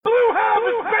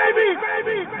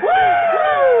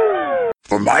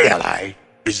For my ally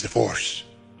is the Force.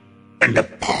 And a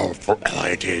powerful ally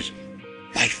it is.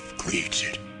 Life creates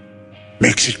it,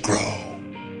 makes it grow.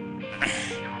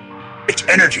 Its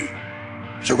energy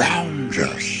surrounds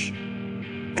us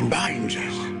and binds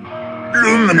us.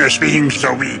 Luminous beings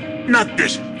so we, not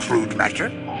this crude matter.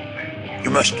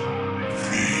 You must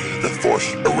feel the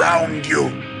Force around you.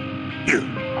 Here,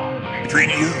 between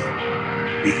you,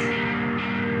 me,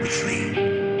 the tree,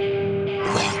 the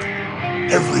rock,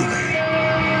 everywhere.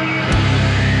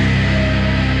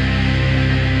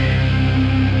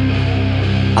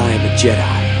 I am a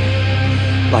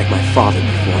Jedi, like my father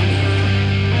before me.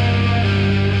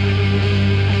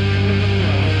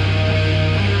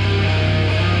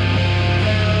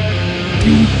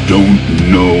 You don't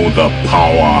know the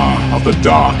power of the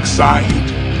dark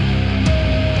side.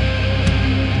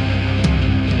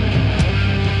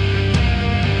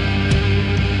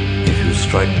 If you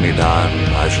strike me down,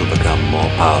 I shall become more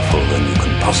powerful than you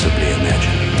can possibly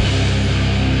imagine.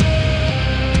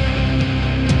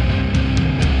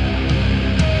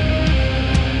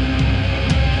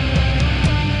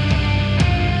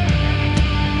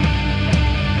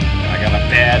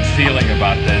 Bad feeling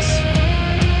about this.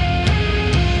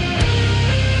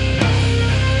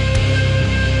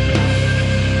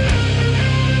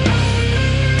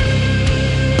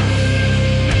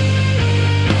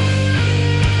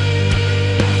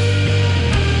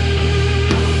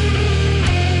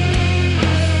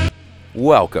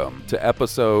 Welcome to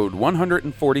episode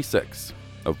 146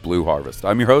 of Blue Harvest.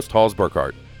 I'm your host, Halls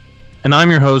Burkhart. And I'm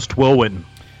your host, Will Witten.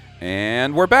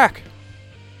 And we're back.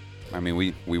 I mean,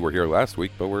 we were here last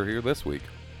week, but we're here this week.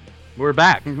 We're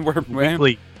back. we're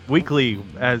weekly,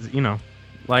 as you know,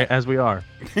 as we are.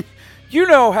 You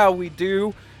know how we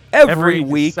do every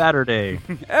week, Saturday,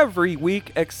 every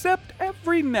week, except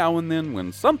every now and then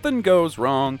when something goes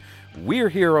wrong. We're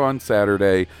here on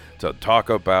Saturday to talk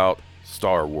about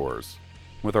Star Wars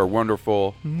with our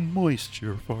wonderful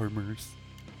moisture farmers.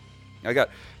 I got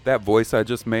that voice I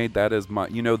just made. That is my,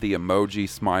 the emoji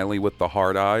smiley with the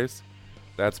hard eyes.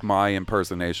 That's my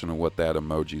impersonation of what that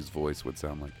emoji's voice would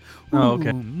sound like. Oh,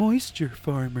 okay. Moisture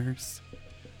farmers.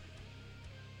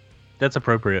 That's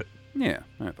appropriate. Yeah,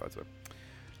 I thought so.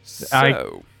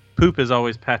 So, poop is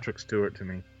always Patrick Stewart to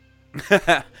me.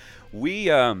 we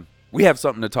have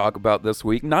something to talk about this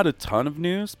week. Not a ton of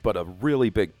news, but a really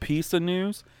big piece of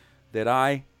news that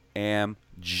I am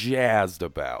jazzed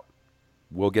about.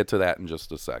 We'll get to that in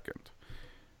just a second.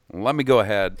 Let me go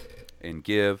ahead and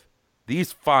give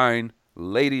these fine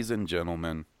ladies and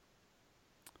gentlemen,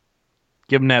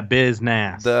 give them that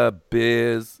business. The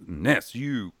business.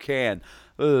 You can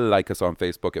like us on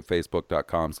Facebook at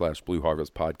facebook.com/Blue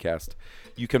Harvest Podcast.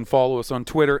 You can follow us on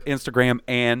Twitter, Instagram,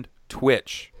 and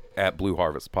Twitch at Blue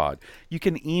Harvest Pod. You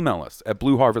can email us at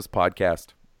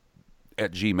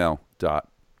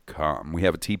blueharvestpodcast@gmail.com. We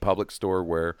have a TeePublic store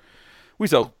where we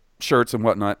sell shirts and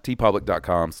whatnot.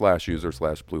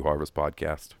 tpublic.com/user/Blue Harvest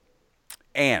Podcast.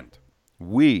 And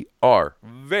we are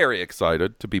very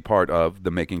excited to be part of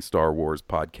the Making Star Wars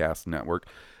Podcast Network,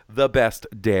 the best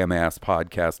damn ass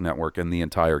podcast network in the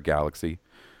entire galaxy,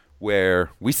 where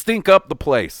we stink up the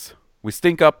place. We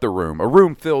stink up the room, a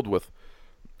room filled with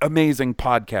amazing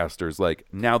podcasters like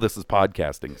Now This Is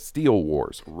Podcasting, Steel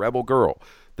Wars, Rebel Girl,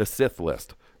 The Sith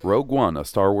List, Rogue One, a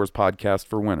Star Wars podcast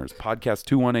for winners, Podcast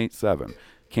 2187,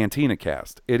 Cantina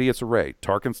Cast, Idiots Array,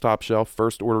 Tarkin's Top Shelf,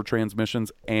 First Order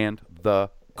Transmissions, and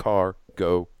The Cargo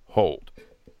Hold.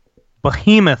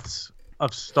 Behemoths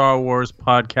of Star Wars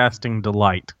podcasting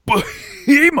delight.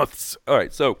 Behemoths! All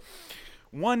right, so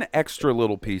one extra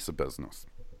little piece of business.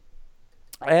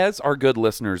 As our good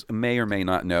listeners may or may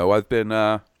not know, I've been,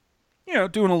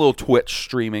 doing a little Twitch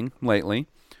streaming lately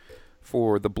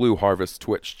for the Blue Harvest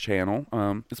Twitch channel.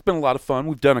 It's been a lot of fun.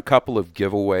 We've done a couple of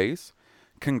giveaways.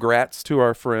 Congrats to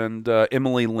our friend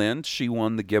Emily Lind. She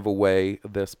won the giveaway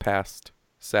this past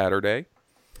Saturday.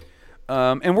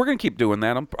 And we're going to keep doing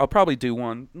that. I'll probably do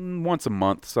one once a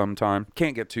month sometime.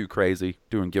 Can't get too crazy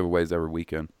doing giveaways every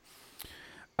weekend.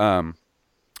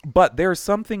 But there's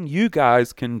something you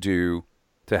guys can do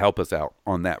to help us out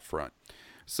on that front.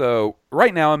 So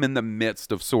right now I'm in the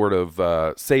midst of sort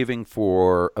of saving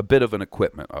for a bit of an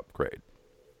equipment upgrade.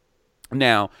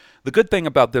 Now, the good thing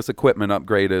about this equipment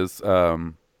upgrade is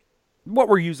what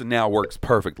we're using now works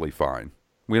perfectly fine.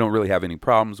 We don't really have any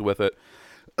problems with it.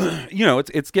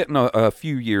 It's getting a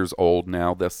few years old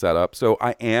now, this setup. So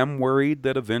I am worried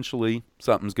that eventually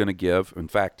something's going to give. In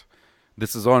fact,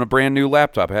 this is on a brand new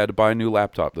laptop. I had to buy a new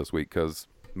laptop this week because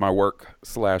my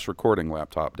work/recording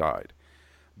laptop died.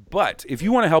 But if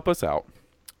you want to help us out,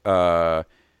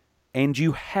 and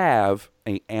you have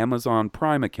a Amazon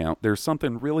Prime account, there's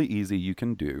something really easy you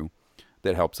can do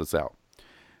that helps us out.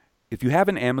 If you have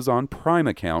an Amazon Prime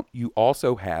account, you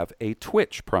also have a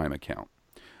Twitch Prime account,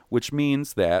 which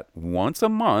means that once a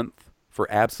month, for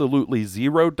absolutely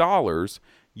 $0,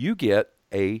 you get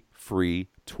a free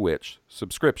Twitch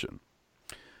subscription.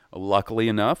 Luckily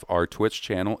enough, our Twitch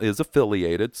channel is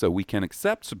affiliated, so we can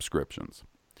accept subscriptions.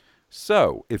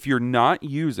 So, if you're not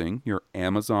using your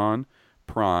Amazon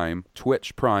Prime,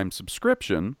 Twitch Prime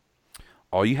subscription,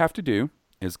 all you have to do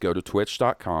is go to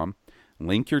twitch.com,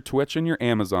 link your Twitch and your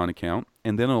Amazon account,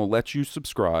 and then it'll let you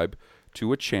subscribe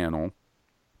to a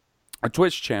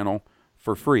Twitch channel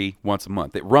for free once a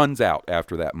month. It runs out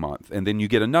after that month, and then you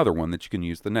get another one that you can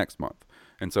use the next month,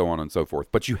 and so on and so forth.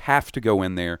 But you have to go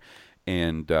in there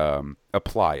and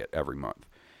apply it every month.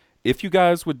 If you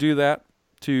guys would do that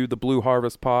to the Blue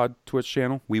Harvest Pod Twitch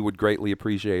channel, we would greatly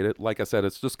appreciate it. Like I said,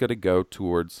 it's just going to go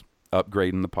towards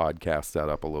upgrading the podcast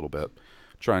setup a little bit,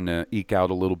 trying to eke out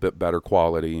a little bit better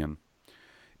quality and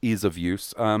ease of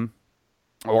use.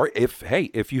 Or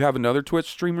if you have another Twitch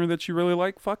streamer that you really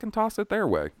like, fucking toss it their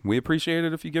way. We appreciate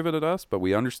it if you give it at us, but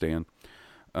we understand.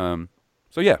 So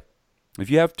yeah,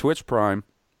 if you have Twitch Prime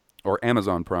or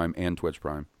Amazon Prime and Twitch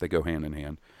Prime, they go hand in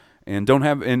hand, and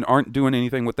aren't doing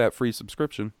anything with that free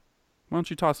subscription, why don't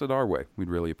you toss it our way? We'd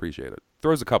really appreciate it.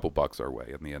 Throws a couple bucks our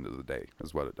way at the end of the day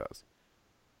is what it does.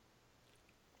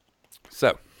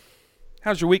 So,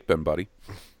 how's your week been, buddy?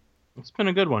 It's been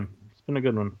a good one.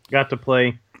 Got to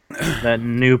play that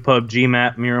new PUBG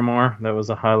map, Miramar. That was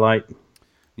a highlight.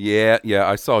 Yeah,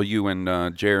 I saw you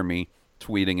and Jeremy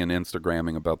tweeting and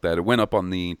Instagramming about that. It went up on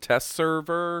the test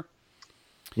server.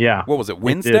 Yeah. What was it,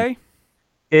 Wednesday?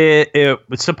 It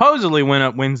supposedly went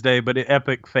up Wednesday, but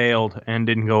Epic failed and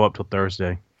didn't go up till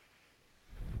Thursday.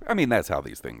 I mean, that's how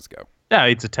these things go. Yeah,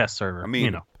 it's a test server. I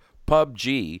mean,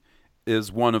 PUBG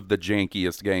is one of the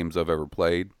jankiest games I've ever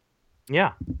played.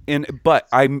 Yeah. But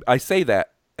I say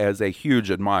that as a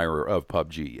huge admirer of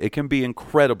PUBG. It can be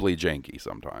incredibly janky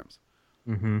sometimes.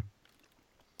 Mm-hmm.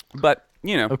 But,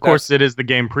 of course, it is the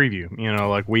game preview.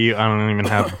 Like I don't even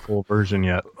have the full version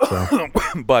yet. So.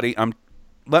 Buddy,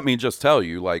 let me just tell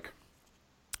you, like,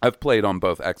 I've played on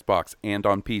both Xbox and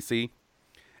on PC,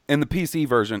 and the PC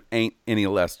version ain't any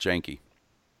less janky.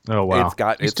 Oh wow!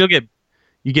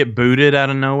 You get booted out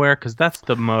of nowhere because that's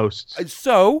the most.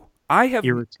 So I have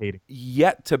irritating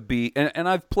yet to be, and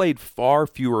I've played far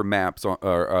fewer matches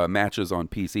on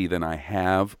PC than I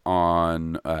have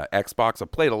on Xbox.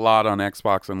 I've played a lot on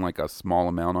Xbox and like a small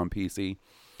amount on PC.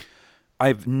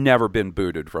 I've never been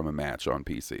booted from a match on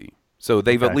PC, so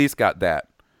they've at least got that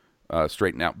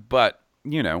straightened out. But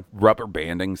rubber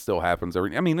banding still happens.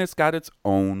 It's got its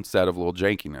own set of little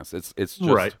jankiness. It's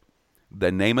just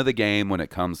the name of the game when it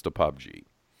comes to PUBG.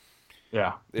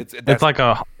 Yeah, it's like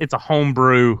a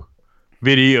homebrew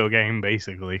video game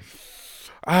basically.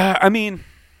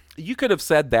 You could have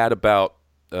said that about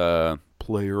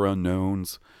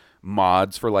PlayerUnknown's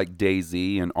mods for like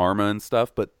DayZ and Arma and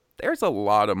stuff, but there's a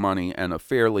lot of money and a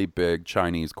fairly big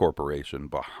Chinese corporation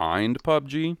behind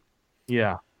PUBG.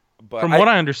 Yeah. But from what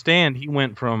I understand, he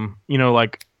went from,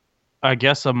 I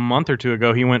guess a month or two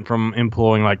ago, he went from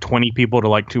employing like 20 people to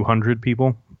like 200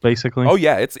 people, basically. Oh,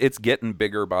 yeah. It's getting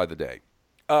bigger by the day.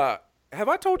 Have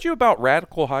I told you about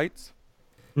Radical Heights?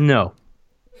 No.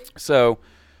 So,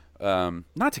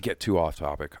 not to get too off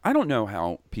topic, I don't know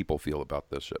how people feel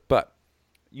about this shit, but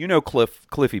Cliff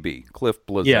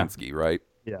Bleszinski, right?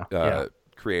 Yeah.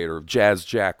 Creator of Jazz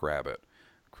Jackrabbit,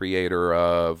 creator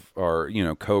of, or,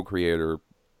 co-creator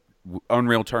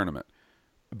Unreal Tournament,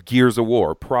 Gears of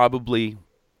War, probably,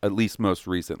 at least most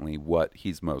recently, what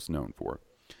he's most known for.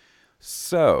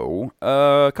 So,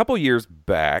 a couple years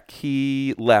back,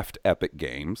 he left Epic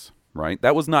Games, right?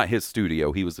 That was not his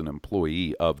studio. He was an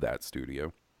employee of that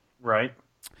studio. Right.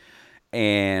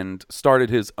 And started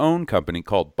his own company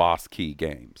called Boss Key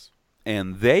Games.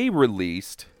 And they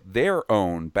released their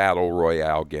own Battle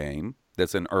Royale game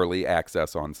that's in early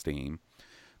access on Steam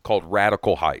called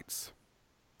Radical Heights.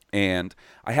 And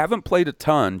I haven't played a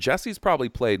ton. Jesse's probably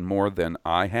played more than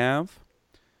I have.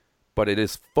 But it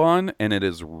is fun and it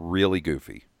is really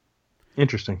goofy.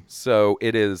 Interesting. So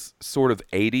it is sort of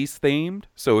 80s themed.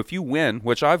 So if you win,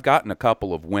 which I've gotten a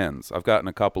couple of wins. I've gotten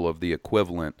a couple of the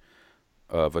equivalent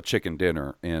of a chicken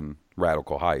dinner in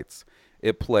Radical Heights.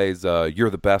 It plays You're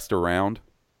the Best Around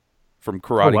from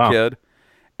Karate Kid.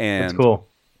 And that's cool.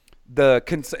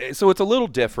 So it's a little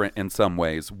different in some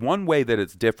ways. One way that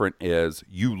it's different is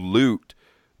you loot.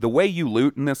 The way you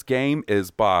loot in this game is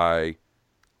by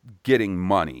getting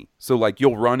money. So like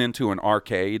you'll run into an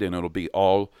arcade and it'll be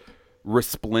all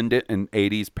resplendent and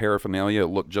 80s paraphernalia. It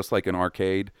looked just like an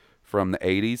arcade from the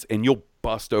 80s, and you'll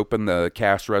bust open the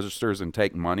cash registers and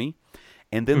take money.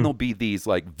 And then there'll be these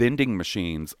like vending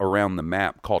machines around the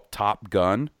map called Top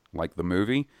Gun, like the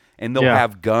movie, and they'll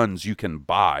have guns you can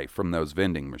buy from those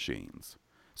vending machines.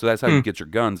 So that's how you get your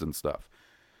guns and stuff.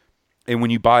 And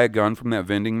when you buy a gun from that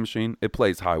vending machine, it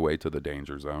plays Highway to the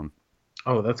Danger Zone.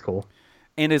 Oh, that's cool.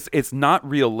 And it's not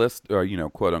realistic, or,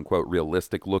 quote unquote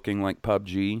realistic looking like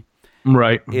PUBG.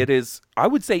 Right. It is, I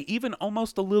would say, even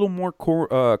almost a little more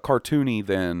cartoony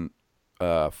than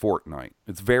Fortnite.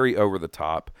 It's very over the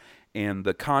top. And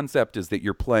the concept is that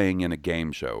you're playing in a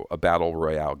game show, a battle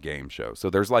royale game show. So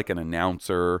there's like an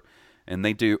announcer, and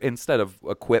they do, instead of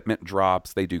equipment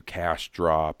drops, they do cash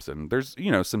drops. And there's,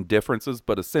 some differences,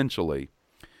 but essentially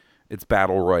it's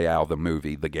Battle Royale, the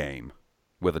movie, the game,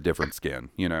 with a different skin,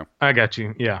 I got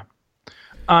you. Yeah.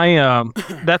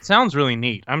 That sounds really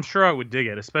neat. I'm sure I would dig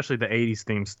it, especially the 80s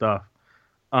themed stuff.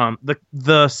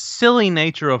 The silly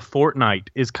nature of Fortnite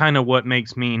is kind of what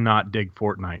makes me not dig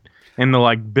Fortnite. And the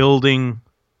like building.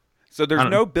 So there's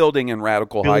no building in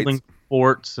Radical Heights.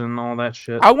 Forts and all that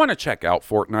shit. I want to check out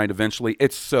Fortnite eventually.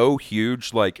 It's so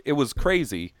huge. Like, it was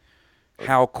crazy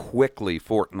how quickly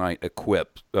Fortnite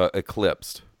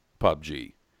eclipsed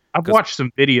PUBG. I've watched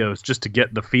some videos just to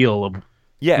get the feel of.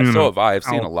 Yeah, so have I. I've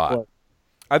seen a lot.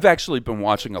 I've actually been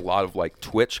watching a lot of like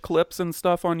Twitch clips and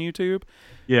stuff on YouTube.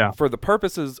 Yeah. For the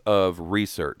purposes of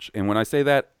research. And when I say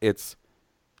that, it's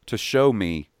to show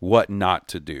me what not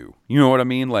to do. You know what I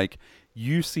mean? Like,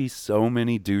 you see so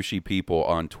many douchey people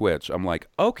on Twitch. I'm like,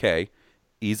 okay,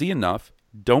 easy enough.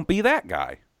 Don't be that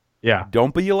guy. Yeah.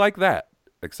 Don't be like that,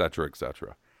 etc.,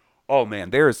 etc. Oh,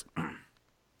 man, there's...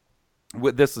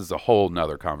 This is a whole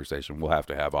nother conversation we'll have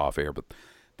to have off air, but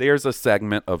there's a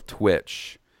segment of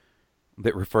Twitch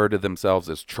that refer to themselves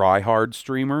as try-hard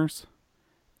streamers,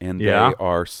 and they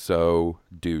are so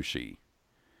douchey.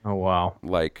 Oh, wow.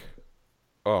 Like,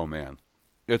 oh, man.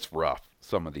 It's rough,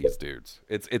 some of these dudes.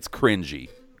 It's cringy.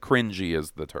 Cringy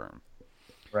is the term.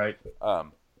 Right.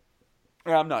 I'm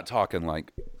not talking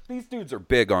like... These dudes are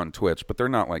big on Twitch, but they're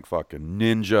not like fucking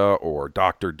Ninja or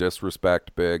Dr.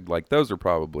 Disrespect big. Like, those are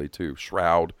probably too.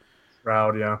 Shroud,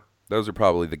 yeah. Those are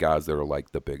probably the guys that are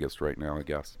like the biggest right now, I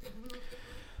guess.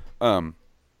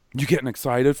 You getting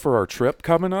excited for our trip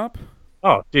coming up?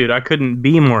 Oh, dude, I couldn't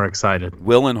be more excited.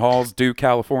 Will and Halls do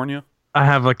California? I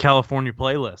have a California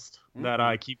playlist that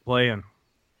I keep playing.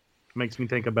 Makes me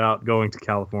think about going to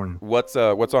California. What's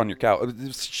on your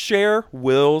share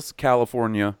Will's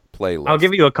California playlist? I'll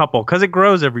give you a couple because it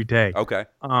grows every day. Okay.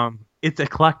 It's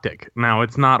eclectic. Now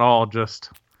it's not all just,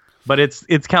 but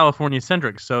it's California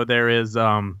centric. So there is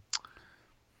the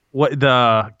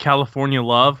California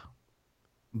Love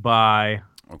by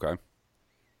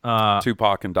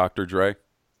Tupac and Dr. Dre.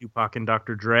 Tupac and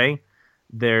Dr. Dre.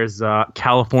 There's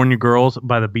California Girls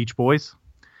by the Beach Boys.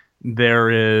 There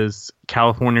is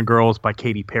California Girls by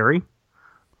Katy Perry.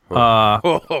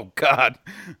 Oh God!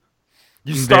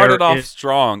 You started off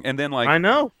strong, and then like I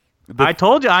know. I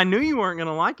told you. I knew you weren't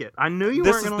gonna like it. I knew you weren't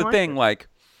gonna like it. This is the thing. Like,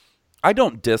 I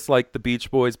don't dislike the Beach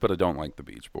Boys, but I don't like the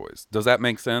Beach Boys. Does that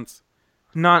make sense?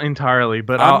 Not entirely,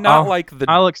 but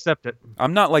I'll accept it.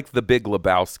 I'm not like the Big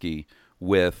Lebowski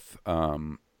with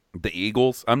the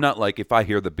Eagles. I'm not like, if I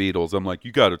hear the Beatles, I'm like,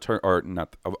 you got to turn, or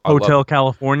not. Hotel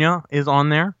California is on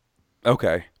there.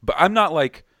 Okay, but I'm not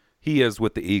like he is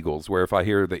with the Eagles, where if I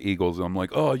hear the Eagles, I'm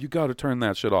like, oh, you got to turn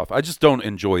that shit off. I just don't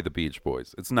enjoy the Beach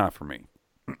Boys. It's not for me.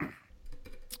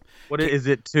 What is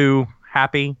it? Too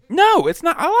happy? No, it's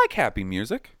not. I like happy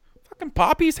music. Fucking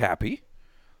Poppy's happy.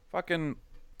 Fucking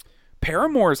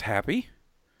Paramore's happy.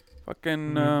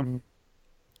 Fucking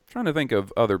trying to think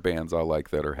of other bands I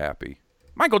like that are happy.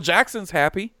 Michael Jackson's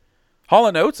happy. Hall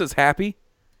 & Oates is happy.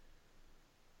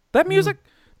 That music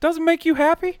doesn't make you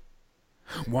happy?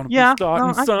 Want to be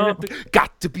starting something?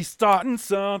 Got to be starting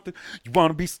something. You want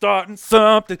to be starting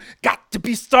something? Got to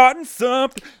be starting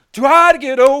something. Too high to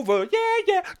get over, yeah,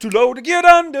 yeah. Too low to get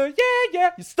under, yeah,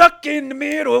 yeah. You're stuck in the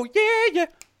middle, yeah, yeah.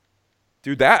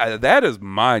 Dude, that is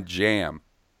my jam.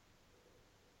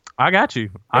 I got you.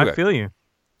 Okay. I feel you.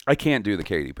 I can't do the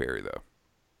Katy Perry though.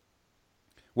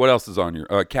 What else is on your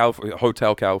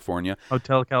Hotel California?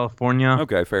 Hotel California.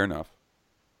 Okay, fair enough.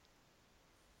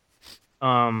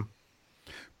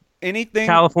 Anything?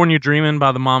 California Dreamin'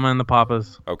 by the Mama and the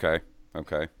Papas. Okay.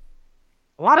 A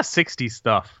lot of 60s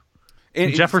stuff.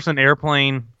 Jefferson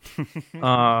Airplane.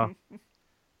 For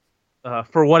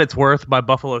What It's Worth by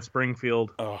Buffalo Springfield.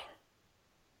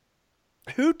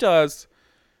 Who does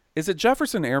Is it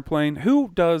Jefferson Airplane?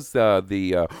 Who does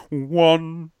the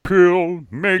one pill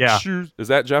makes you? Is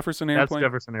that Jefferson Airplane? That's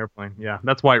Jefferson Airplane. Yeah,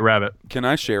 that's White Rabbit. Can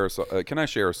I share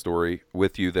a story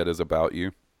with you that is about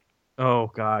you?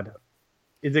 Oh God,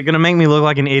 is it gonna make me look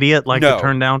like an idiot? Like No. a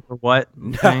turn down for what?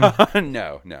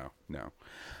 No.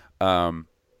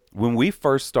 When we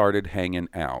first started hanging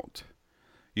out,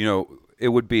 you know, it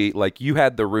would be like you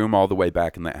had the room all the way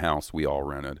back in that house we all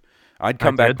rented. I'd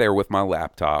come back there with my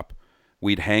laptop.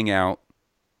 We'd hang out,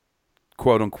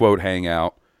 quote unquote, hang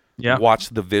out. Yeah. Watch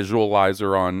the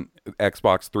visualizer on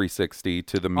Xbox 360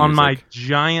 to the music. On my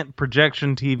giant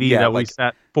projection TV that we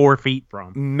sat 4 feet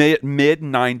from. Mid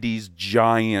 90s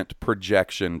giant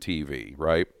projection TV,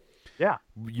 right? Yeah.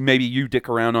 Maybe you dick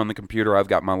around on the computer. I've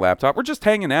got my laptop. We're just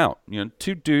hanging out. You know,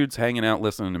 two dudes hanging out,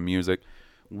 listening to music.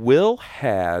 Will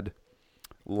had,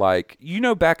 like, you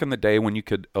know, back in the day when you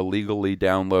could illegally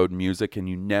download music and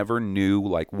you never knew,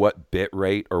 like, what bit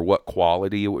rate or what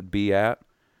quality it would be at,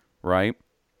 right?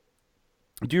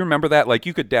 Do you remember that? Like,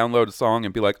 you could download a song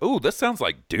and be like, "Ooh, this sounds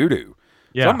like doo-doo.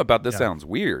 Yeah. Something about this sounds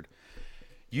weird."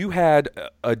 You had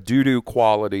a doo-doo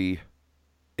quality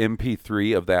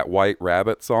MP3 of that White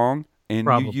Rabbit song, and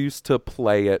you used to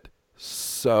play it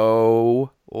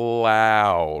so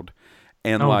loud.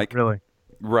 And really?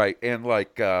 Right. And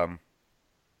like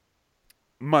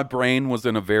my brain was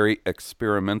in a very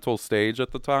experimental stage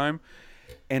at the time,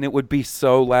 and it would be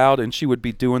so loud, and she would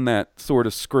be doing that sort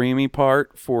of screamy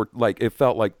part for, like, it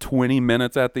felt like 20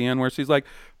 minutes at the end where she's like,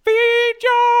 "Feed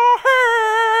your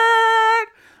head,"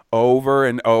 over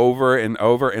and over and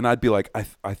over, and I'd be like,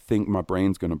 I think my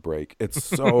brain's gonna break. It's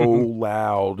so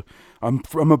loud. I'm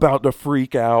about to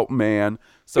freak out, man.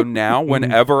 So now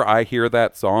whenever I hear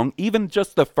that song, even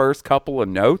just the first couple of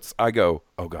notes, I go,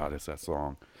 "Oh God, it's that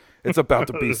song. It's about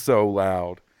to be so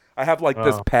loud." I have like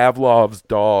this Pavlov's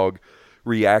dog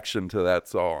reaction to that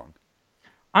song.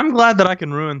 I'm glad that I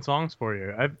can ruin songs for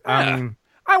you. I mean,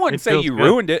 I wouldn't say you good.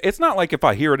 ruined it. It's not like if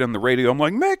I hear it in the radio, I'm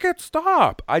like, "Make it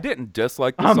stop." I didn't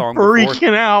dislike the I'm song freaking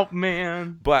before, out,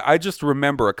 man. but I just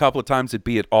remember a couple of times it'd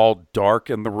be at all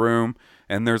dark in the room,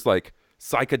 and there's like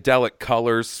psychedelic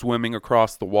colors swimming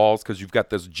across the walls because you've got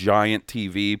this giant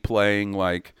TV playing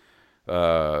like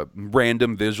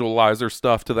random visualizer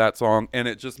stuff to that song, and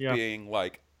it just being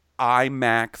like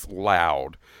IMAX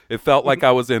loud. It felt like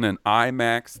I was in an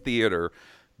IMAX theater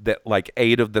that like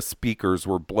 8 of the speakers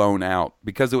were blown out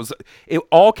because it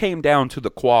all came down to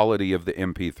the quality of the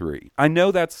MP3.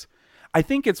 I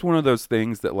think it's one of those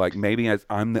things that like maybe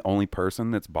I'm the only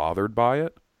person that's bothered by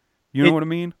it. You know what I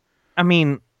mean? I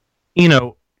mean, you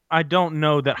know, I don't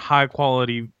know that high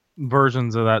quality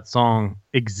versions of that song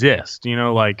exist, you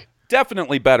know, like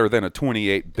definitely better than a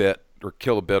 28-bit or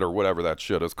kilobit or whatever that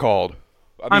shit is called.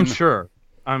 I'm sure.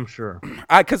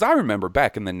 Because I remember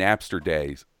back in the Napster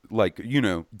days, like, you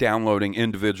know, downloading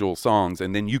individual songs,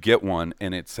 and then you get one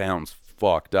and it sounds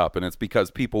fucked up, and it's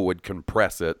because people would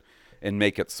compress it and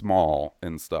make it small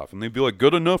and stuff, and they'd be like,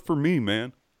 "Good enough for me,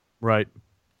 man." Right.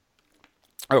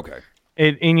 Okay.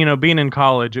 And you know, being in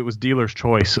college, it was dealer's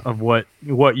choice of what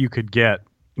you could get,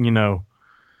 you know,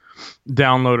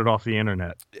 downloaded off the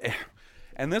internet.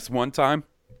 And this one time,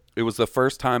 it was the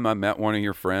first time I met one of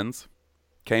your friends,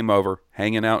 came over,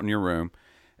 hanging out in your room,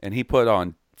 and he put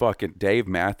on fucking Dave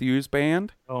Matthews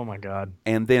Band. Oh my God.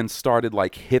 And then started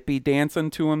like hippie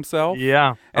dancing to himself.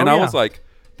 Yeah. And I was like,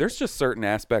 there's just certain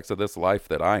aspects of this life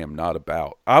that I am not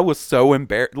about. I was so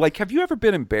embarrassed. Like, have you ever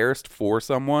been embarrassed for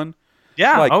someone?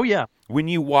 Yeah. Like, oh yeah. When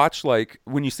you watch, like,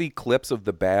 when you see clips of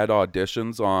the bad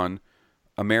auditions on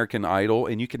American Idol,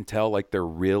 and you can tell like they're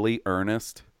really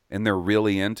earnest and they're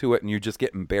really into it, and you just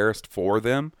get embarrassed for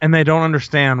them. And they don't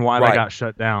understand why they got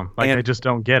shut down. Like, and they just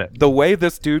don't get it. The way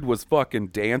this dude was fucking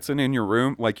dancing in your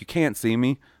room, like, you can't see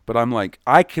me, but I'm like,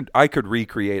 I could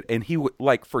recreate. And he would,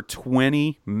 like, for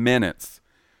 20 minutes,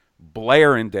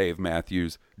 blaring Dave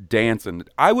Matthews, dancing.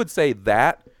 I would say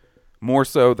that more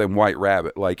so than White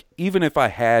Rabbit. Like, even if I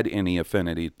had any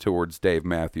affinity towards Dave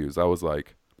Matthews, I was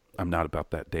like, I'm not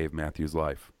about that Dave Matthews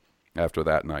life after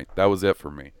that night. That was it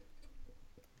for me.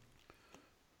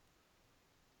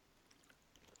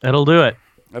 It'll do it.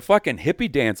 A fucking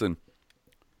hippie dancing.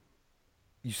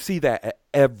 You see that at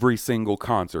every single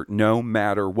concert, no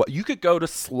matter what. You could go to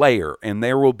Slayer, and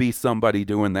there will be somebody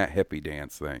doing that hippie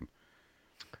dance thing.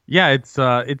 Yeah, it's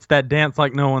that dance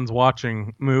like no one's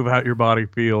watching, move how your body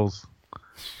feels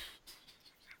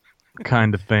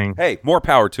kind of thing. Hey, more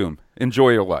power to him. Enjoy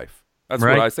your life. That's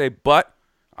Right. what I say. But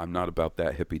I'm not about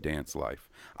that hippie dance life.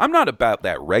 I'm not about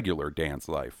that regular dance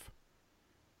life.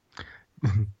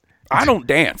 I don't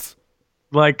dance.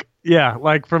 Like, yeah,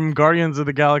 like from Guardians of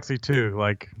the Galaxy 2.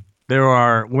 Like, There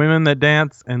are women that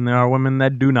dance, and there are women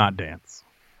that do not dance.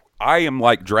 I am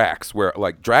like Drax, where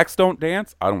like Drax don't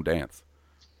dance, I don't dance.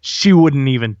 She wouldn't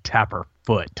even tap her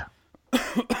foot.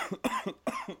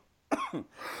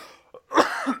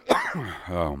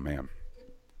 Oh man.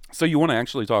 So you want to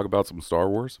actually talk about some Star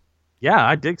Wars? Yeah,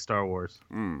 I dig Star Wars.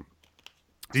 Do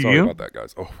Sorry you? about that,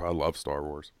 guys. Oh, I love Star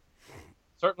Wars.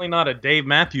 Certainly not a Dave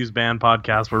Matthews Band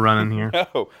podcast we're running here.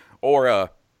 No. Or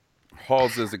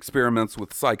Halls's experiments with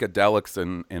psychedelics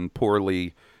and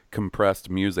poorly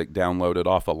compressed music downloaded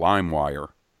off a LimeWire.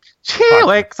 She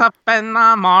wakes up in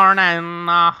the morning.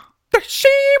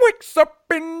 She wakes up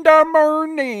in the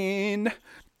morning.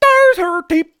 There's her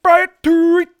teeth right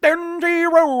to it, then she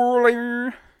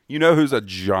rolling. You know who's a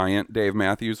giant Dave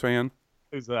Matthews fan?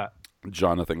 Who's that?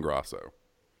 Jonathan Grosso.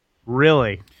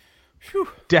 Really?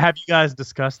 Have you guys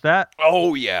discussed that?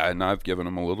 Oh, yeah, and I've given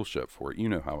him a little shit for it. You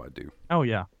know how I do. Oh,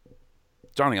 yeah.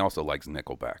 Johnny also likes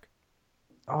Nickelback.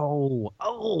 Oh.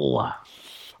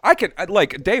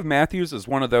 Like, Dave Matthews is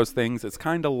one of those things. It's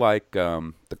kind of like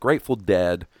the Grateful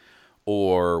Dead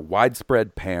or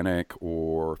Widespread Panic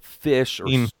or Fish or...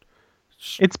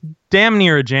 It's damn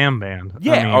near a jam band.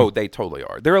 Yeah, they totally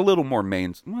are. They're a little more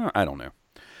I don't know.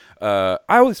 I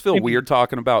always feel weird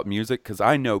talking about music because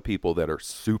I know people that are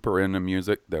super into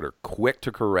music that are quick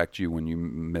to correct you when you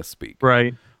misspeak.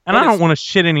 Right. And I don't want to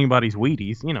shit anybody's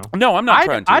Wheaties, you know. No, I'm not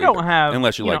trying to. I don't either, have...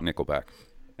 Unless you like Nickelback.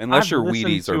 Unless your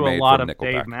Wheaties are made a lot from of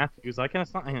Nickelback. Dave Matthews. I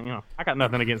got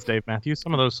nothing against Dave Matthews.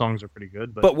 Some of those songs are pretty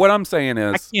good, But what I'm saying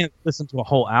is... I can't listen to a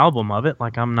whole album of it.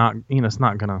 Like, I'm not... it's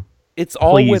not going to... It's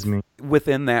all please me.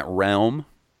 within that realm,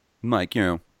 like,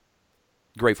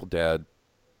 Grateful Dead,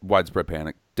 Widespread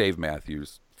Panic, Dave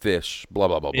Matthews, Fish, blah,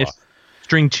 blah, blah, blah.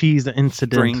 String Cheese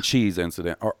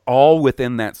Incident are all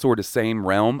within that sort of same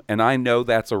realm, and I know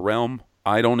that's a realm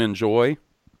I don't enjoy,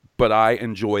 but I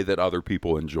enjoy that other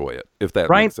people enjoy it, if that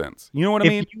makes sense. You know what I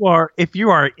mean? If you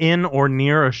are in or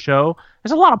near a show,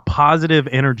 there's a lot of positive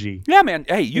energy. Yeah, man.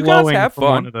 Hey, you guys have fun.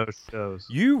 One of those shows.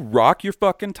 You rock your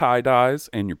fucking tie-dyes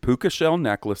and your puka shell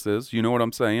necklaces, you know what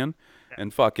I'm saying?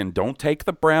 And fucking don't take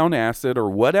the brown acid or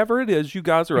whatever it is you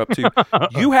guys are up to.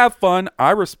 You have fun. I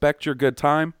respect your good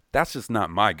time. That's just not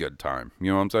my good time.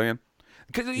 You know what I'm saying?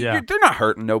 Because they're not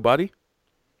hurting nobody.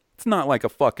 It's not like a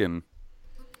fucking,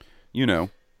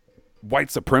 white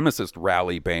supremacist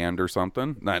rally band or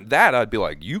something. That I'd be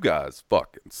like, you guys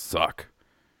fucking suck.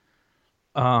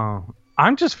 I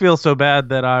just feel so bad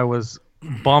that I was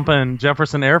bumping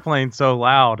Jefferson Airplane so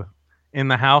loud in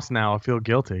the house now. I feel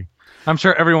guilty. I'm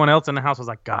sure everyone else in the house was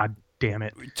like, God damn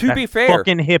it. To be fair.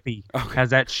 Fucking hippie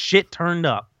has that shit turned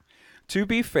up. To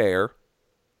be fair.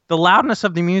 The loudness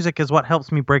of the music is what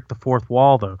helps me break the fourth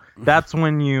wall, though. That's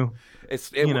when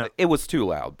it was too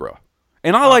loud, bro.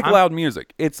 And I like loud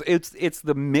music. It's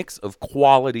the mix of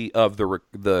quality of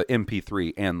the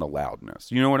MP3 and the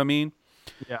loudness. You know what I mean?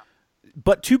 Yeah.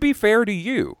 But to be fair to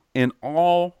you, in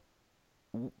all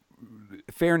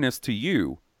fairness to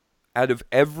you, out of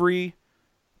every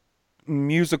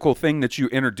musical thing that you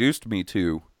introduced me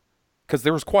to, because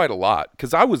there was quite a lot,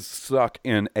 because I was stuck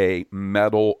in a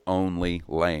metal-only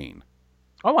lane.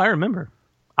 Oh, I remember.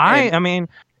 I mean,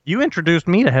 you introduced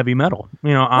me to heavy metal.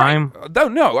 Right.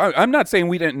 I'm not saying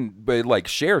we didn't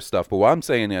share stuff, but what I'm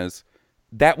saying is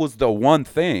that was the one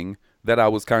thing that I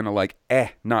was kind of like,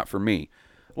 not for me.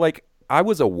 Like, I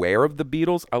was aware of the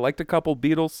Beatles. I liked a couple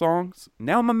Beatles songs.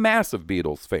 Now I'm a massive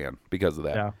Beatles fan because of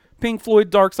that. Yeah. Pink Floyd,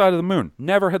 Dark Side of the Moon.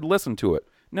 Never had listened to it.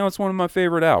 Now it's one of my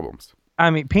favorite albums. I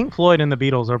mean, Pink Floyd and the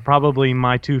Beatles are probably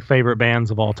my two favorite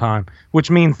bands of all time, which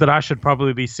means that I should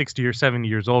probably be 60 or 70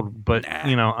 years old. But,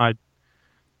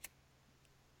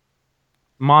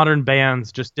 modern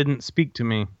bands just didn't speak to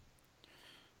me.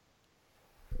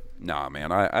 Nah,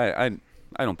 man, I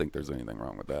don't think there's anything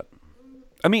wrong with that.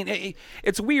 I mean,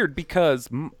 it's weird because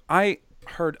I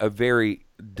heard a very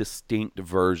distinct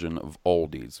version of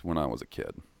oldies when I was a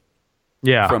kid.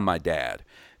 Yeah. From my dad.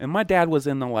 And my dad was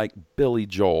into Billy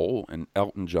Joel and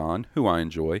Elton John, who I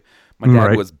enjoy. My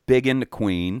dad was big into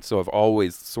Queen, so I've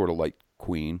always sort of liked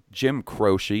Queen. Jim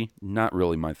Croce, not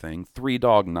really my thing. Three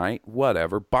Dog Night,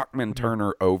 whatever. Bachman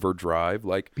Turner Overdrive,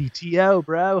 BTO,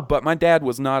 bro. But my dad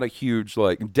was not a huge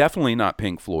definitely not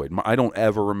Pink Floyd. I don't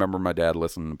ever remember my dad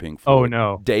listening to Pink Floyd. Oh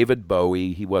no. David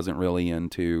Bowie, he wasn't really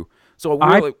into. So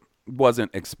I really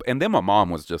wasn't and then my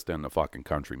mom was just into fucking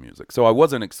country music. So I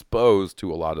wasn't exposed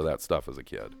to a lot of that stuff as a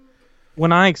kid.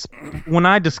 When I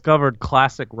discovered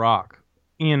classic rock,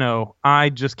 I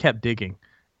just kept digging.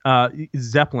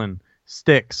 Zeppelin,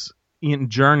 Styx,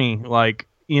 Journey,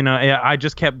 I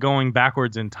just kept going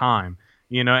backwards in time.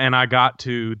 and I got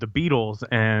to the Beatles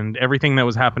and everything that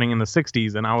was happening in the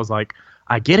 60s, and I was like,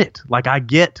 I get it. Like, I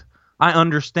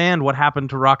understand what happened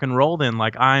to rock and roll then.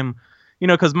 Like,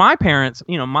 because my parents,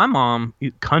 my mom,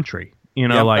 country,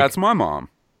 Yeah, like, that's my mom.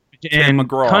 and Tim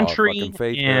McGraw, country fucking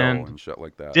Faith and Hill and shit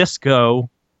like that. disco,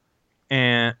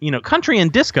 and country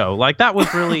and disco, like that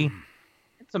was really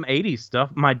some 80s stuff.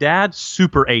 My dad,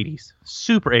 super 80s,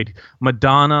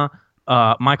 Madonna,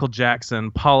 Michael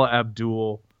Jackson, Paula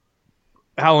Abdul,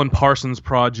 Alan Parsons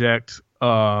Project,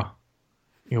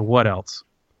 what else?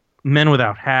 Men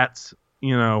Without Hats,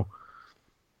 you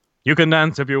can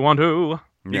dance if you want to.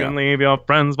 You Yeah. can leave your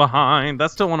friends behind.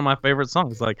 That's still one of my favorite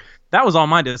songs. Like, that was all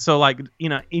my dad. So, like,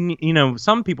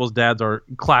 some people's dads are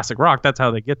classic rock. That's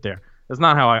how they get there. That's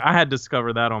not how I had to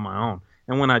discover that on my own.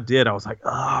 And when I did, I was like,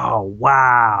 oh,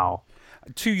 wow.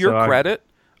 To your So credit,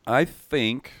 I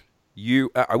think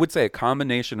I would say a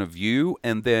combination of you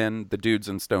and then the dudes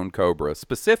in Stone Cobra,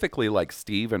 specifically like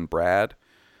Steve and Brad,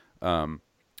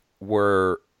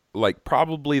 were like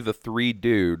probably the three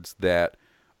dudes that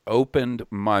opened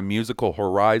my musical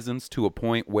horizons to a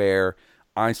point where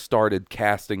I started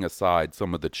casting aside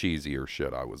some of the cheesier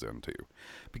shit I was into.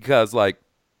 Because like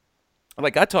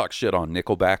I talk shit on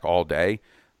Nickelback all day,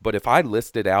 but if I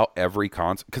listed out every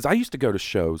concert, because I used to go to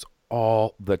shows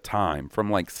all the time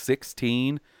from like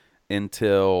 16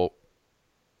 until,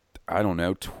 I don't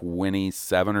know,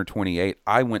 27 or 28.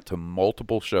 I went to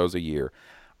multiple shows a year.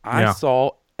 I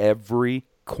saw every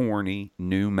corny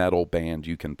new metal band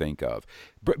you can think of.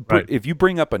 Right. If you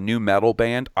bring up a new metal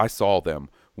band, I saw them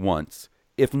once.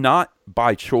 If not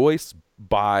by choice,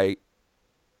 by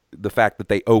the fact that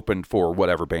they opened for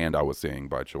whatever band I was seeing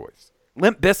by choice.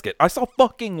 Limp Bizkit. I saw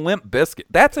fucking Limp Bizkit.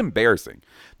 That's embarrassing.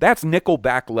 That's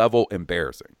Nickelback level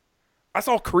embarrassing. I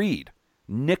saw Creed.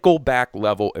 Nickelback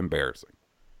level embarrassing.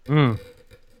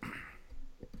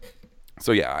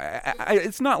 So yeah,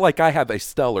 it's not like I have a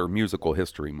stellar musical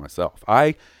history myself.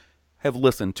 I have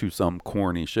listened to some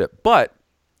corny shit, but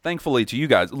thankfully to you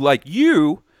guys, like,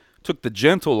 you took the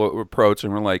gentle approach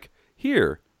and were like,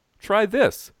 here, try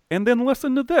this, and then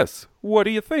listen to this. What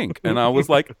do you think? And I was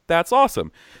like, that's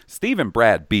awesome. Steve and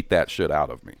Brad beat that shit out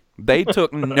of me. They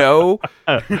took no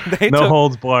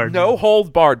holds barred. No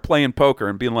holds barred playing poker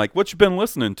and being like, what you been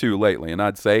listening to lately? And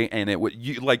I'd say, and it would,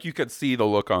 you could see the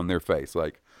look on their face,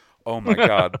 like, oh my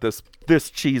God,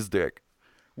 this cheese dick.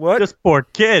 What? This poor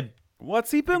kid. What's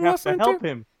he been You have listening to help to?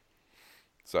 him.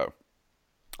 So,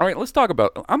 all right, let's talk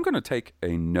about, I'm going to take a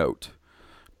note.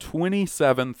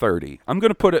 2730. I'm going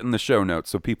to put it in the show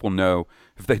notes so people know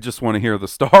if they just want to hear the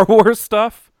Star Wars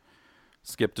stuff,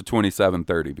 skip to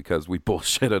 2730 because we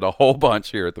bullshitted a whole bunch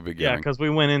here at the beginning. Yeah, because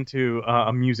we went into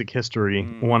a music history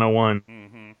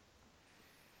 101.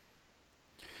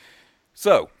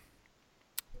 So,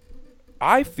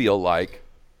 I feel like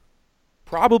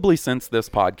probably since this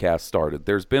podcast started,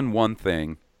 there's been one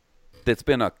thing that's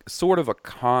been a sort of a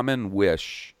common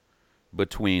wish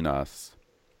between us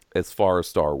as far as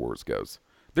Star Wars goes.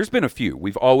 There's been a few.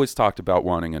 We've always talked about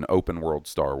wanting an open world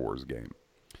Star Wars game.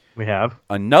 We have.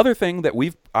 Another thing that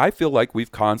I feel like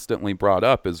we've constantly brought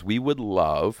up is we would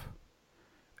love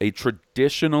a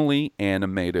traditionally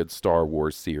animated Star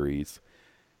Wars series,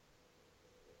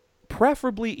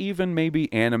 preferably even maybe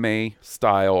anime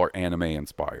style or anime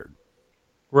inspired.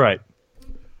 Right.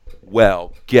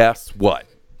 Well, guess what?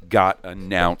 Got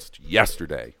announced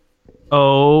yesterday.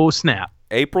 Oh, snap.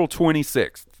 April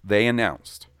 26th, they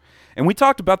announced. And we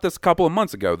talked about this a couple of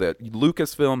months ago that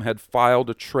Lucasfilm had filed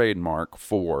a trademark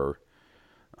for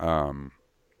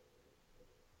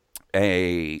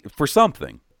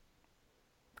something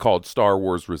called Star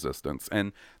Wars Resistance.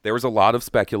 And there was a lot of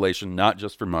speculation, not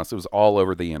just from us. It was all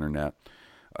over the internet.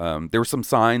 There were some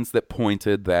signs that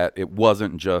pointed that it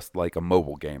wasn't just like a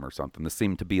mobile game or something. This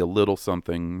seemed to be a little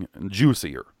something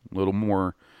juicier, a little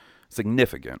more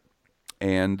significant.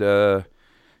 And,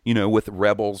 with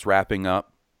Rebels wrapping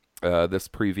up this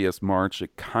previous March,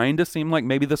 it kind of seemed like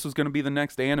maybe this was going to be the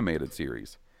next animated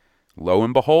series. Lo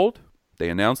and behold, they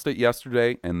announced it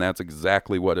yesterday, and that's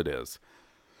exactly what it is.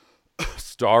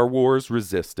 Star Wars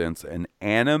Resistance, an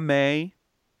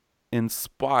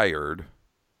anime-inspired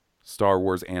Star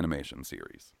Wars animation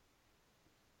series.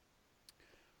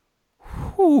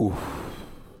 Whew.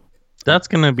 That's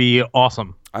going to be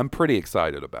awesome. I'm pretty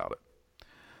excited about it.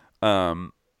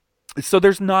 So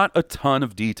there's not a ton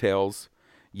of details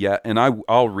yet, and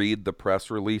I'll read the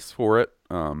press release for it,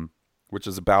 which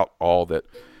is about all that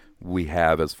we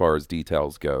have as far as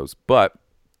details goes. But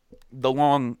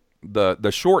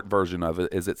the short version of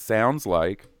it is it sounds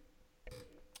like,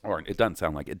 or it doesn't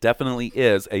sound like, it definitely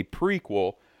is a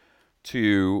prequel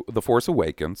to The Force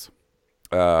Awakens.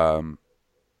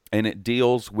 and it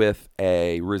deals with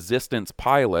a Resistance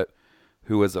pilot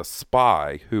who is a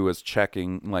spy who is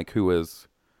checking, like, who is,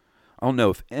 I don't know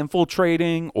if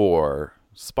infiltrating or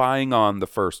spying on the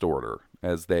First Order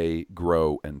as they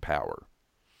grow in power.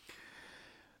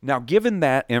 Now, given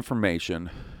that information,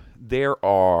 there's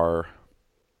a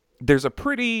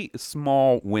pretty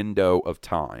small window of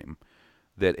time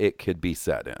that it could be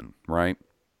set in, right?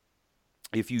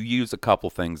 If you use a couple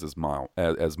things as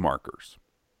markers.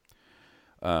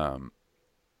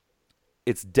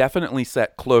 It's definitely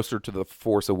set closer to The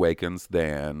Force Awakens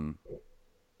than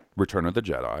Return of the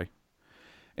Jedi.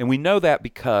 And we know that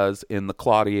because in the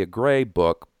Claudia Gray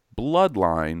book,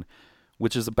 Bloodline,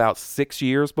 which is about 6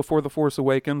 years before The Force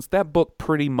Awakens, that book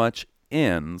pretty much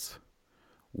ends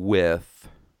with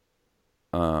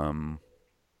Leia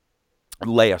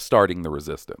starting the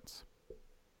Resistance.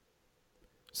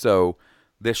 So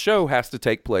this show has to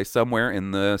take place somewhere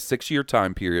in the 6-year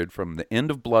time period from the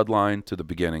end of Bloodline to the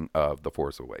beginning of The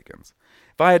Force Awakens.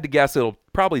 If I had to guess, it'll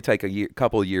probably take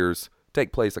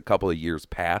take place a couple of years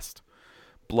past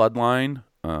Bloodline,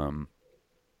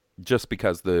 just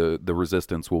because the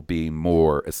Resistance will be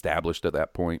more established at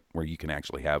that point, where you can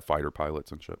actually have fighter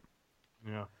pilots and shit.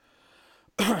 Yeah.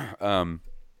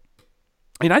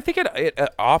 And I think it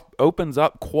opens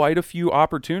up quite a few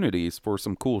opportunities for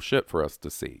some cool shit for us to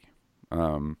see.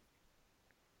 What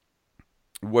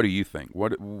do you think?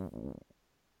 When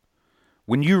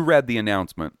you read the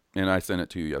announcement, and I sent it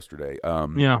to you yesterday,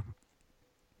 Yeah.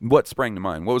 what sprang to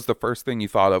mind? What was the first thing you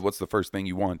thought of? What's the first thing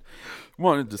you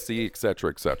wanted to see, et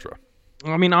cetera, et cetera?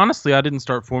 I mean, honestly, I didn't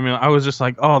start formula. I was just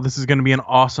like, oh, this is going to be an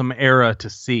awesome era to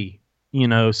see. You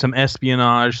know, some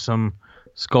espionage, some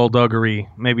skullduggery,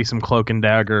 maybe some cloak and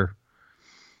dagger.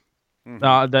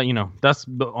 That's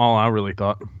all I really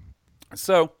thought.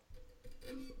 So,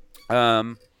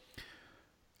 to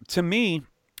me,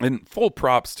 and full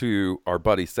props to our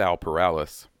buddy Sal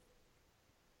Perales,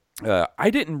 I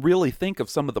didn't really think of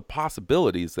some of the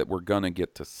possibilities that we're going to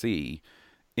get to see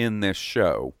in this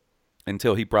show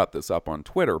until he brought this up on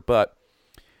Twitter. But,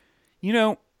 you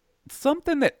know,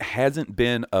 something that hasn't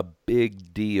been a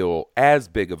big deal, as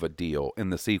big of a deal in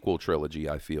the sequel trilogy,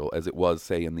 I feel, as it was,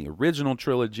 say, in the original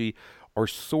trilogy, are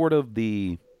sort of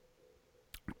the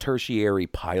tertiary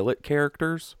pilot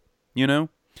characters, you know?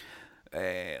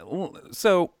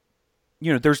 So,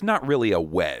 you know, there's not really a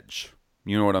Wedge.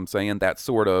 You know what I'm saying? That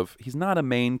sort of, he's not a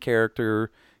main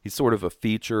character. He's sort of a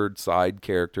featured side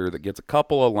character that gets a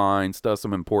couple of lines, does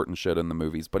some important shit in the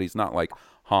movies, but he's not like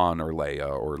Han or Leia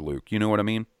or Luke. You know what I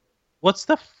mean? What's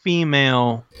the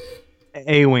female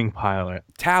A-Wing pilot?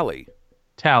 Tally.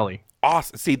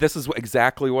 Awesome. See, this is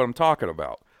exactly what I'm talking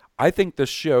about. I think this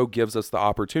show gives us the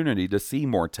opportunity to see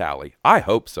more Tally. I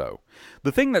hope so.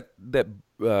 The thing that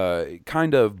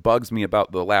kind of bugs me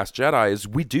about The Last Jedi is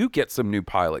we do get some new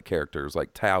pilot characters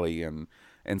like Tally and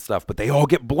stuff, but they all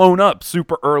get blown up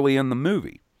super early in the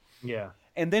movie. Yeah.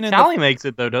 And then Tally makes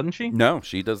it though, doesn't she? No,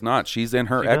 she does not. She's in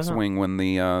her She X-wing when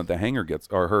the hangar gets,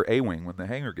 or her A-wing when the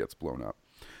hangar gets blown up.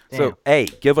 Damn. So,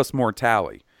 give us more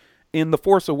Tally. In The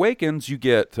Force Awakens, you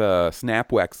get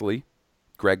Snap Wexley,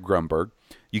 Greg Grunberg.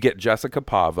 You get Jessica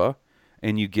Pava,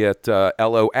 and you get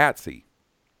Elo Atsti.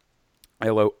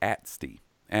 Elo Atsti.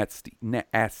 Elo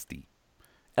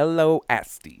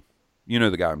Atsti. You know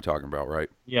the guy I'm talking about, right?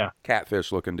 Yeah.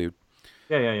 Catfish looking dude.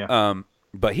 Yeah.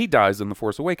 But he dies in The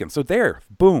Force Awakens. So there,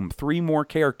 boom, 3 more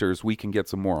characters we can get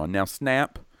some more on. Now,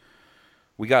 Snap,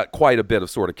 we got quite a bit of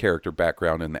sort of character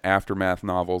background in the Aftermath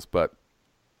novels, but,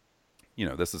 you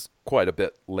know, this is quite a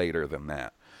bit later than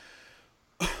that.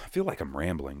 I feel like I'm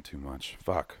rambling too much.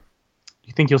 Fuck.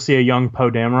 You think you'll see a young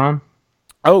Poe Dameron?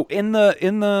 Oh, in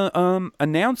the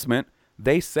announcement,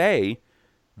 they say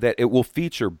that it will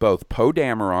feature both Poe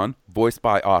Dameron, voiced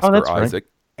by Oscar Isaac,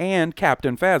 and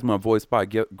Captain Phasma, voiced by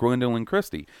Gwendolyn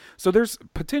Christie. So there's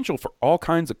potential for all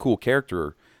kinds of cool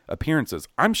character appearances.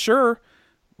 I'm sure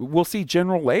we'll see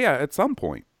General Leia at some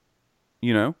point.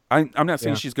 You know, I'm not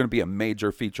saying she's going to be a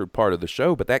major featured part of the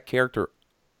show, but that character,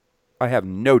 I have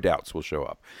no doubts, will show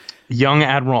up. Young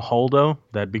Admiral Holdo,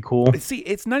 that'd be cool. See,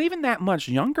 it's not even that much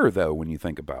younger, though, when you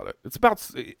think about it. It's about,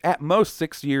 at most,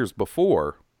 6 years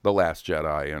before The Last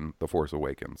Jedi and The Force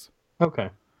Awakens. Okay.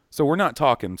 So we're not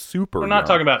talking super We're not young.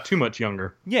 talking about too much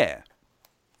younger. Yeah.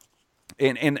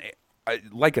 And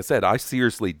like I said, I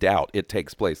seriously doubt it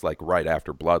takes place like right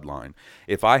after Bloodline.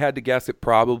 If I had to guess, it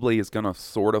probably is going to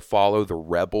sort of follow the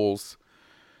Rebels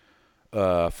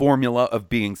formula of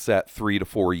being set 3 to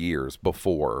 4 years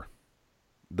before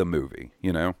the movie,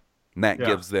 you know? And that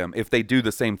gives them, if they do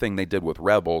the same thing they did with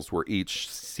Rebels, where each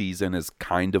season is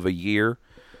kind of a year,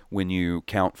 when you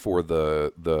count for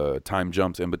the time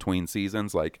jumps in between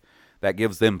seasons. Like, that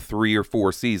gives them 3 or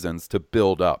 4 seasons to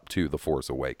build up to The Force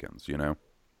Awakens, you know?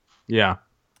 Yeah.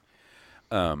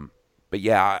 But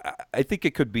yeah, I think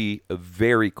it could be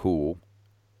very cool.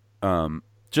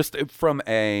 Just from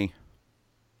a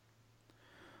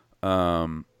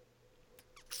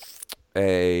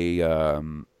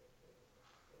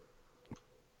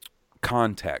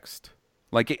context.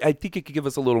 Like, I think it could give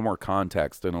us a little more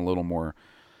context and a little more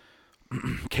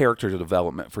character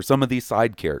development for some of these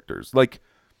side characters. Like,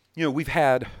 you know, we've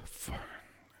had...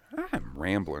 I'm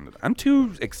rambling. I'm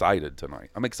too excited tonight.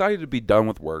 I'm excited to be done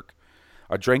with work.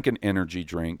 I drank an energy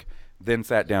drink, then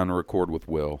sat down to record with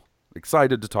Will.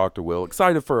 Excited to talk to Will.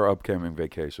 Excited for our upcoming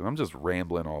vacation. I'm just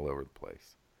rambling all over the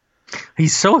place.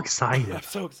 He's so excited. I'm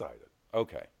so excited.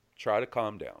 Okay. Try to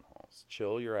calm down, Halls.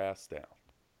 Chill your ass down.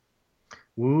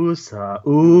 Woosa,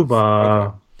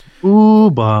 ooba,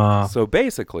 ooba. So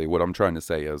basically, what I'm trying to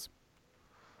say is,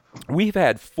 we've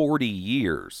had 40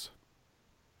 years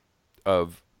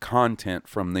of content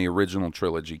from the original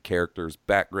trilogy, characters,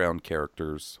 background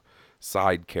characters,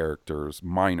 side characters,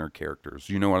 minor characters,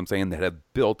 you know what I'm saying, that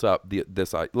have built up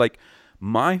this, like,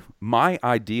 my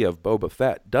idea of Boba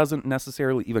Fett doesn't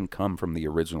necessarily even come from the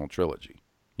original trilogy,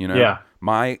 you know? Yeah.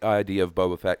 My idea of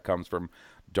Boba Fett comes from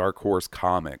Dark Horse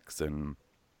comics and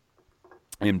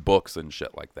in books and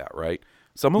shit like that, right?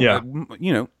 Some of them,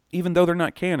 you know, even though they're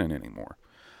not canon anymore.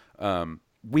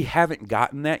 We haven't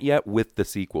gotten that yet with the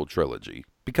sequel trilogy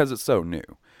because it's so new,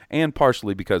 and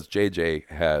partially because JJ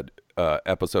had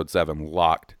episode 7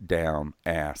 locked down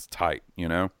ass tight, you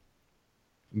know?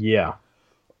 Yeah.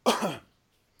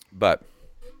 But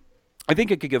I think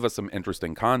it could give us some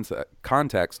interesting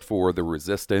context for the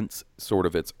Resistance, sort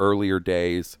of its earlier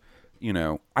days. You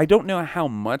know, I don't know how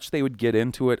much they would get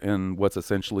into it in what's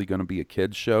essentially going to be a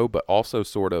kid's show, but also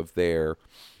sort of their...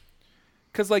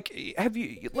 Because, like,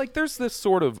 there's this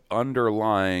sort of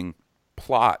underlying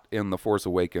plot in The Force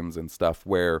Awakens and stuff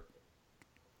where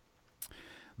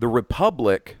the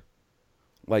Republic,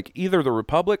 like, either the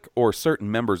Republic or certain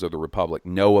members of the Republic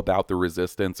know about the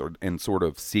Resistance and sort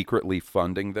of secretly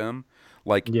funding them.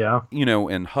 Like, Yeah. you know,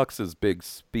 in Hux's big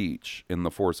speech in The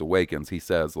Force Awakens, he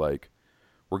says, like,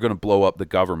 we're going to blow up the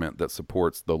government that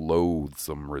supports the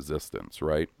loathsome Resistance,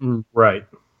 right? Right.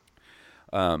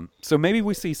 So maybe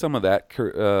we see some of that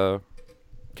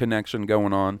connection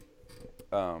going on.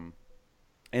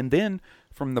 And then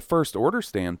from the First Order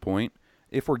standpoint,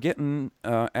 if we're getting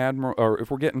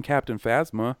if we're getting Captain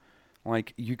Phasma,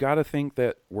 like, you got to think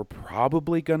that we're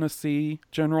probably going to see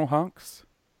General Hux.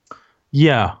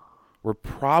 Yeah. We're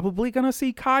probably going to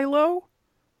see Kylo.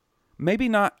 Maybe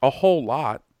not a whole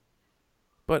lot,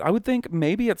 but I would think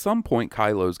maybe at some point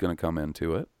Kylo's going to come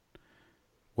into it.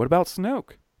 What about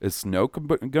Snoke? Is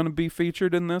Snoke going to be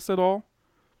featured in this at all?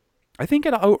 I think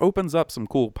it opens up some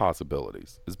cool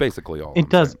possibilities. Is basically all It I'm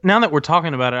does. saying. Now that we're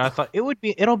talking about it, I thought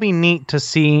it'll be neat to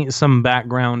see some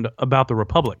background about the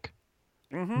Republic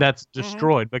that's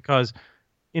destroyed, because,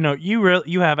 you know,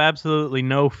 you have absolutely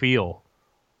no feel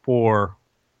for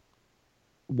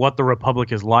what the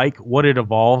Republic is like, what it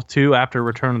evolved to after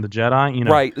Return of the Jedi. You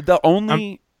know, Right. The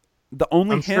only I'm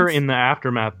hints, sure in the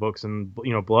Aftermath books and,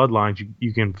 you know, Bloodlines,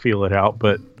 you can feel it out,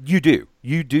 but you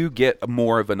do get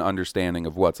more of an understanding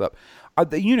of what's up.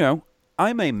 You know,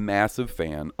 I'm a massive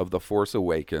fan of The Force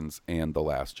Awakens and The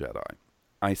Last Jedi.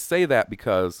 I say that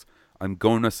because I'm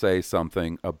going to say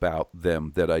something about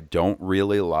them that I don't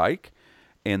really like,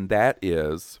 and that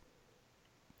is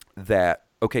that,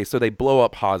 okay, so they blow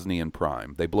up Hosnian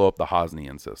Prime. They blow up the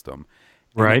Hosnian system.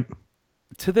 right.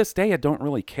 To this day, I don't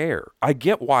really care. I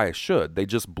get why I should. They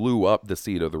just blew up the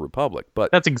seat of the Republic, but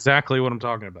That's exactly what I'm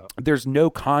talking about. there's no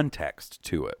context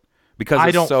to it because I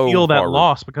it's don't so feel that far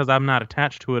loss because I'm not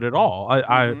attached to it at all.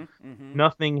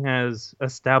 Nothing has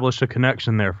established a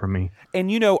connection there for me.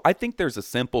 And, you know, I think there's a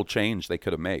simple change they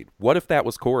could have made. What if that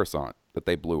was Coruscant that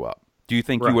they blew up? Do you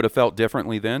think you Right. would have felt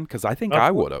differently then? Because I think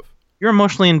I would have. You're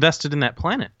emotionally invested in that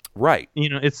planet. Right. You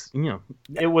know,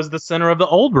 it was the center of the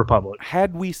old Republic.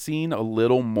 Had we seen a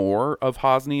little more of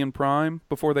Hosnian Prime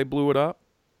before they blew it up?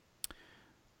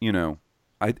 You know,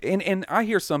 and I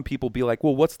hear some people be like,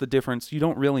 well, what's the difference? You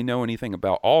don't really know anything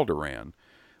about Alderaan.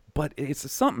 But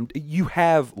it's something. You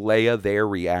have Leia there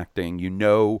reacting. You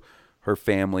know her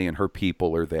family and her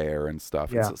people are there and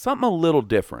stuff. Yeah. It's something a little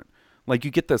different. Like,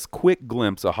 you get this quick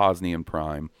glimpse of Hosnian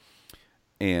Prime,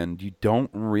 and you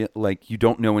don't you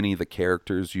don't know any of the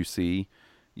characters you see.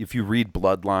 If you read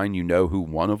Bloodline, you know who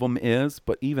one of them is,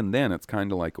 but even then, it's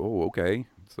kind of like, oh, okay,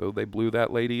 so they blew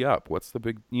that lady up. What's the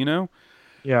big, you know?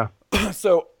 Yeah.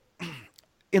 So,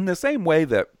 in the same way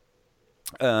that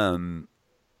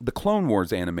the Clone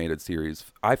Wars animated series,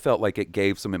 I felt like it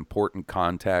gave some important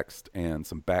context and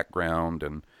some background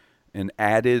and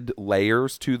added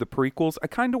layers to the prequels. I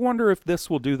kind of wonder if this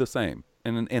will do the same.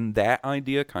 And that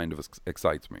idea kind of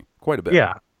excites me quite a bit.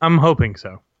 Yeah, I'm hoping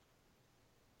so.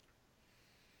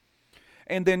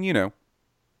 And then,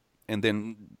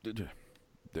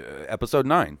 episode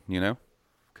 9,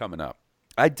 coming up.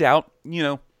 I doubt,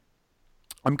 I'm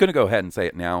going to go ahead and say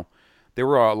it now. There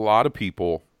were a lot of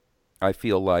people, I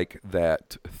feel like,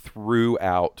 that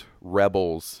throughout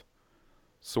Rebels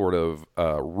sort of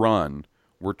run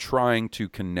were trying to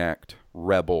connect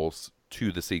Rebels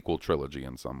to the sequel trilogy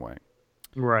in some way.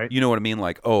 Right. You know what I mean?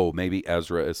 Like, oh, maybe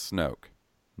Ezra is Snoke.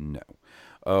 No.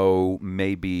 Oh,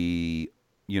 maybe,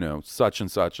 such and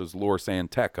such as Lor San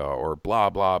Tekka or blah,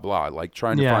 blah, blah. Like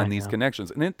trying to find these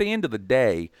connections. And at the end of the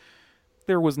day,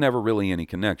 there was never really any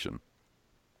connection.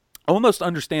 Almost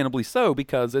understandably so,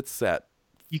 because it's set.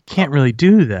 You can't really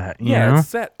do that. You know? It's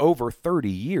set over 30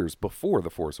 years before The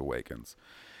Force Awakens.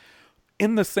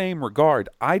 In the same regard,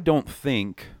 I don't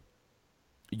think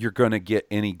you're going to get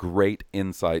any great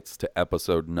insights to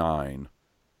Episode 9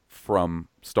 from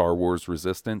Star Wars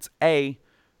Resistance. Dave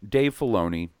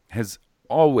Filoni has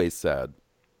always said,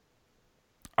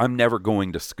 I'm never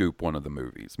going to scoop one of the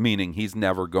movies, meaning he's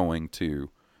never going to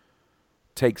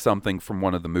take something from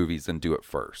one of the movies and do it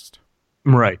first.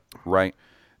 Right. Right?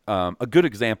 A good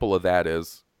example of that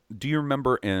is, do you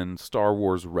remember in Star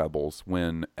Wars Rebels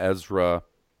when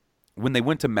they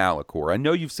went to Malachor? I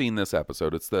know you've seen this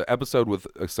episode. It's the episode with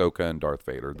Ahsoka and Darth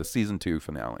Vader, the season 2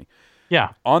 finale. Yeah.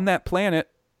 On that planet,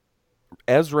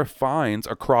 Ezra finds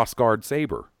a crossguard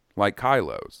saber like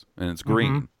Kylo's, and it's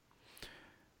green. Mm-hmm.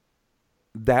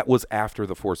 That was after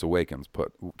The Force Awakens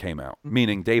came out,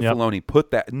 meaning Dave Filoni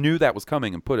knew that was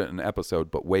coming and put it in an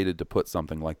episode, but waited to put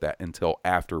something like that until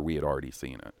after we had already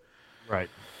seen it. Right.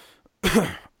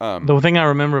 The thing I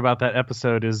remember about that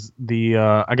episode is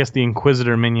I guess the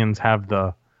Inquisitor minions have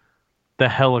the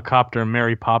helicopter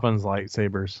Mary Poppins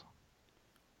lightsabers.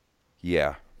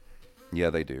 Yeah,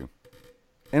 they do,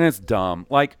 and it's dumb.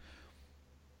 Like,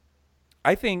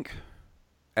 I think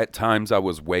at times I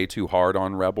was way too hard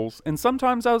on Rebels, and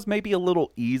sometimes I was maybe a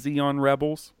little easy on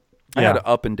Rebels. I had an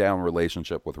up and down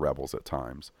relationship with Rebels at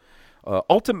times.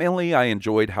 Ultimately, I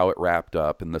enjoyed how it wrapped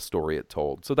up and the story it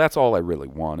told, so that's all I really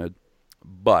wanted.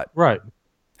 But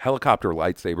helicopter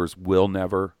lightsabers will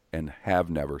never and have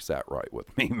never sat right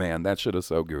with me, man. That shit is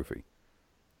so goofy.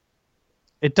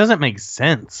 It doesn't make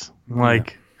sense.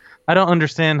 Like, I don't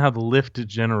understand how the lift is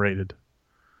generated.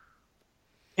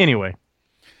 Anyway.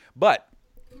 But,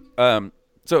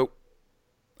 so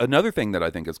another thing that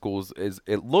I think is cool is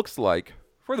it looks like,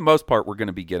 for the most part, we're going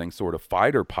to be getting sort of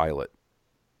fighter pilot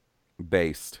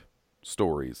based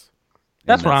stories.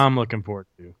 That's what I'm looking forward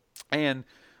to. And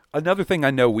another thing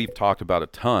I know we've talked about a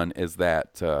ton is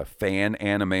that fan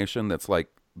animation that's like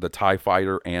the TIE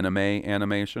Fighter anime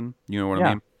animation. You know what I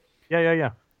mean?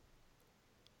 Yeah.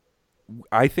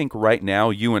 I think right now,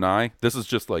 you and I, this is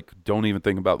just like, don't even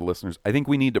think about the listeners. I think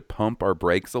we need to pump our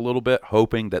brakes a little bit,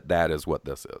 hoping that is what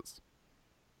this is.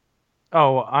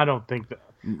 Oh, I don't think that.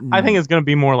 I think it's going to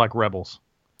be more like Rebels.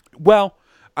 Well,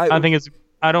 I don't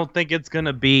think it's going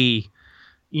to be,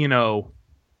 the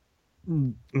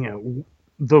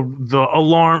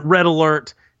alarm, red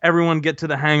alert, everyone get to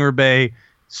the hangar bay,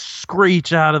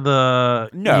 screech out of the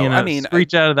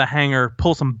screech out of the hangar,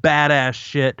 pull some badass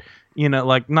shit. It's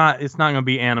not going to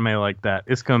be anime like that.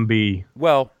 It's going to be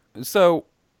so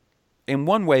in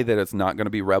one way that it's not going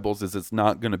to be Rebels is it's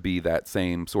not going to be that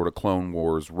same sort of Clone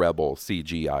Wars Rebel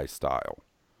CGI style.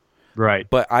 Right.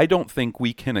 But I don't think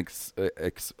we can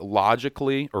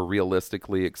logically or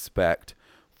realistically expect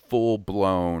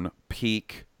full-blown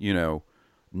peak,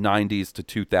 90s to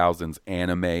 2000s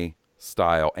anime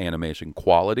style animation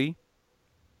quality.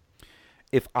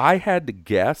 If I had to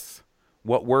guess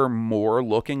what we're more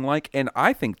looking like, and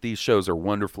I think these shows are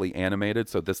wonderfully animated,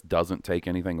 so this doesn't take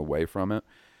anything away from it.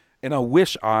 And I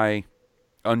wish I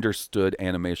understood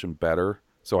animation better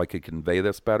so I could convey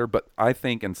this better, but I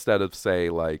think instead of,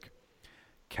 say, like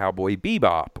Cowboy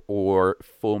Bebop or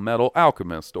Full Metal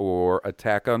Alchemist or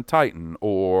Attack on Titan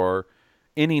or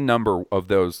any number of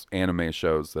those anime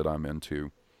shows that I'm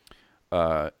into,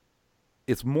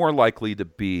 it's more likely to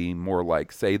be more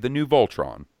like, say, the new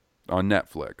Voltron on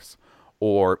Netflix,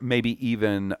 or maybe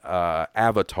even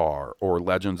Avatar or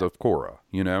Legends of Korra,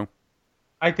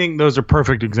 I think those are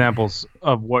perfect examples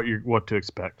of what to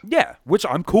expect. Yeah, which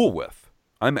I'm cool with.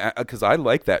 Because I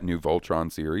like that new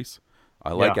Voltron series.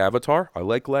 I like Avatar. I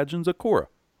like Legends of Korra.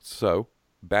 So,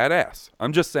 badass.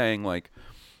 I'm just saying, like,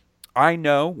 I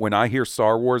know when I hear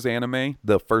Star Wars anime,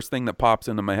 the first thing that pops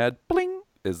into my head, bling,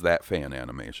 is that fan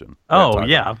animation. Oh, That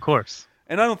yeah, of course.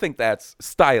 And I don't think that's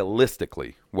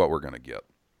stylistically what we're going to get.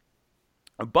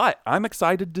 But I'm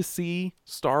excited to see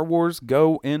Star Wars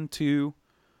go into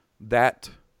that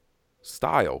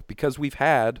style because we've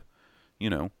had,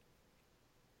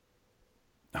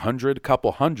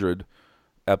 couple hundred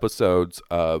episodes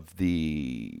of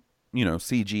the,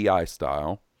 CGI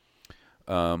style.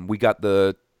 We got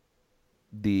the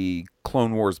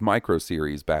Clone Wars micro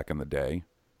series back in the day,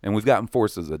 and we've gotten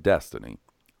Forces of Destiny.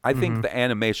 I think the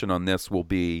animation on this will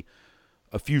be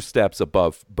a few steps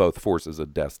above both Forces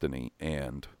of Destiny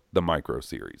and the micro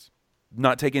series.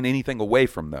 Not taking anything away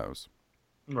from those.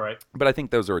 Right. But I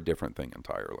think those are a different thing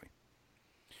entirely.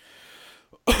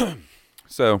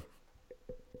 So,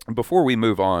 before we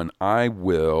move on, I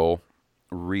will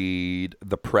read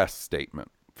the press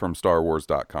statement from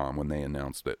StarWars.com when they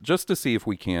announced it, just to see if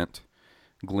we can't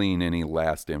glean any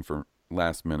last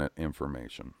minute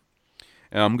information.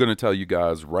 And I'm going to tell you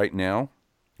guys right now,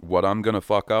 what I'm going to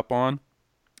fuck up on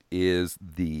is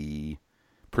the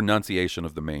pronunciation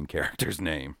of the main character's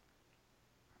name.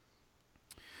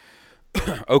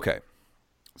 Okay.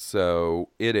 So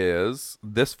it is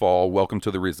this fall. Welcome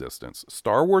to the Resistance.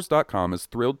 StarWars.com is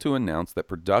thrilled to announce that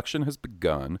production has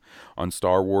begun on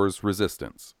Star Wars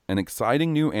Resistance, an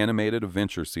exciting new animated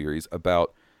adventure series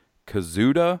about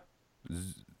Kazuda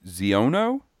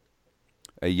Xiono,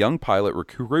 a young pilot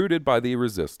recruited by the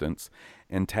Resistance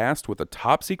and tasked with a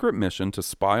top-secret mission to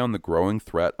spy on the growing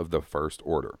threat of the First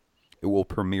Order. It will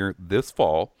premiere this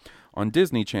fall on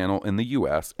Disney Channel in the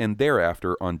U.S. and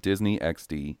thereafter on Disney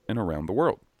XD and around the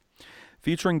world.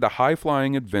 Featuring the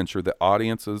high-flying adventure that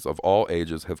audiences of all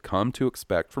ages have come to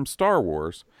expect from Star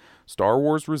Wars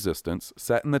Resistance,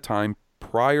 set in the time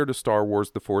prior to Star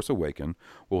Wars The Force Awakens,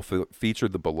 will feature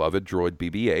the beloved droid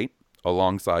BB-8,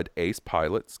 alongside ace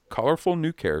pilots, colorful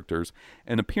new characters,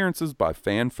 and appearances by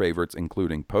fan favorites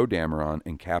including Poe Dameron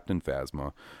and Captain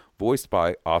Phasma, voiced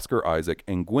by Oscar Isaac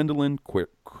and Gwendolyn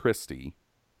Christie,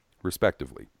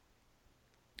 respectively.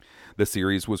 The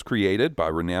series was created by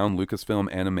renowned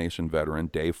Lucasfilm animation veteran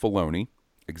Dave Filoni,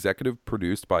 executive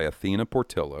produced by Athena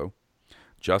Portillo,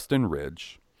 Justin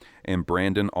Ridge, and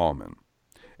Brandon Allman,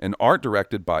 and art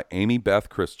directed by Amy Beth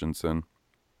Christensen.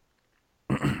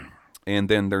 And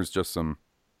then there's just some,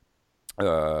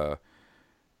 quotes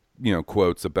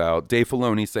about Dave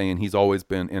Filoni saying he's always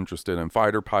been interested in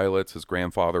fighter pilots. His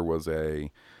grandfather was a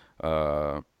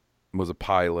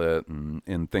pilot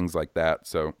and things like that.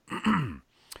 So,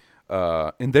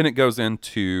 and then it goes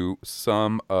into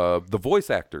some of the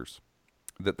voice actors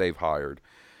that they've hired,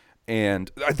 and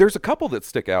there's a couple that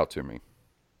stick out to me.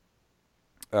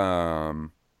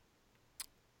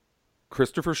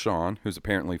 Christopher Sean, who's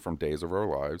apparently from Days of Our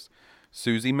Lives,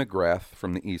 Susie McGrath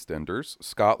from the EastEnders,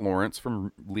 Scott Lawrence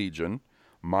from Legion,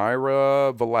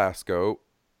 Myra Velasco,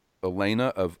 Elena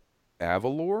of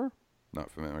Avalor,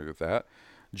 not familiar with that,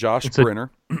 Josh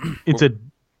Brenner.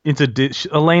 Elena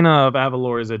of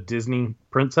Avalor is a Disney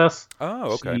princess.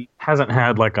 Oh, okay. She hasn't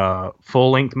had like a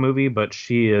full-length movie, but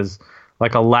she is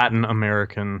like a Latin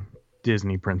American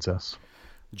Disney princess.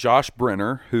 Josh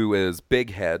Brenner, who is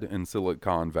Big Head in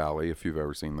Silicon Valley, if you've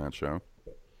ever seen that show.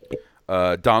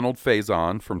 Donald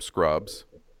Faison from Scrubs.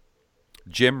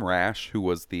 Jim Rash, who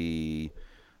was he's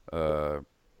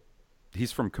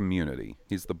from Community.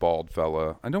 He's the bald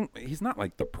fella. He's not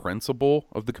like the principal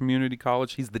of the community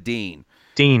college. He's the dean.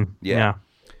 Yeah.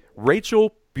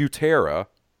 Rachel Butera.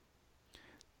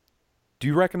 Do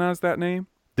you recognize that name?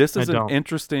 This is an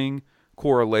interesting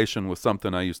correlation with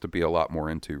something I used to be a lot more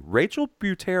into. Rachel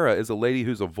Butera is a lady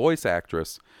who's a voice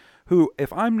actress who,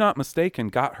 if I'm not mistaken,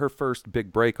 got her first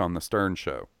big break on the Stern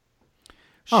Show.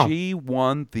 Oh. She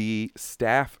won the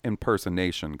staff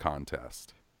impersonation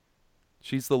contest.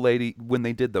 She's the lady, when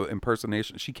they did the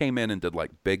impersonation, she came in and did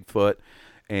like Bigfoot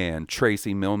and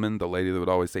Tracy Millman, the lady that would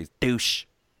always say, douche.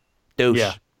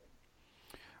 Yeah.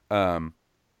 And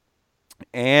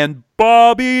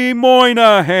Bobby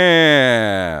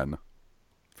Moynihan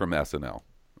from SNL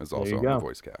is also on the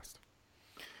voice cast.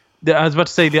 I was about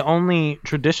to say, the only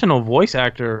traditional voice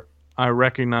actor I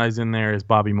recognize in there is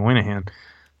Bobby Moynihan.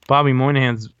 Bobby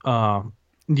Moynihan's, do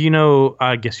you know,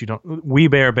 I guess you don't, We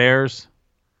Bare Bears?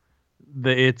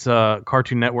 It's a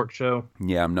Cartoon Network show.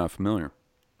 Yeah, I'm not familiar.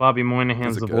 Bobby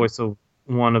Moynihan's the voice of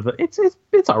one of the, it's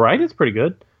all right, it's pretty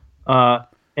good.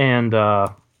 And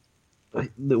the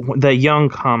young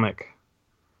comic.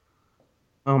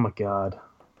 Oh my God.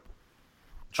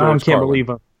 I can't believe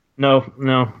it. No,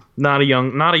 not a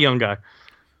young guy.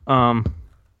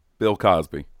 Bill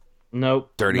Cosby.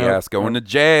 Nope. Dirty ass going to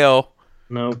jail.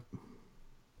 Nope.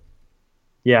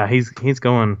 Yeah, he's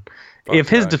going. If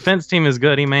his Christ. defense team is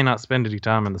good, he may not spend any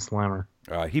time in the slammer.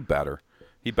 He better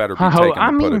be taken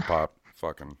I to put mean- it pop.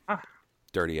 Fucking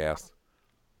dirty ass.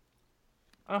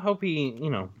 I hope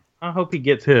he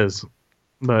gets his.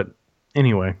 But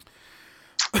anyway,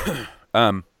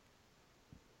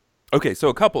 Okay, so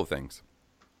a couple of things.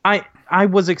 I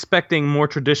was expecting more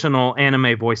traditional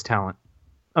anime voice talent.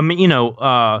 I mean,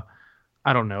 I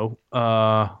don't know,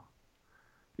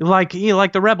 like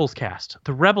the Rebels cast.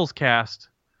 The Rebels cast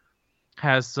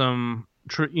has some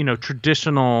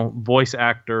traditional voice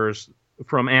actors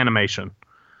from animation.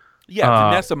 Yeah,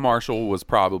 Vanessa Marshall was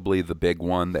probably the big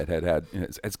one that had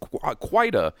it's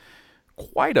quite a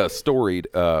storied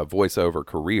voiceover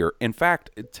career. In fact,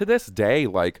 to this day,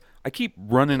 like I keep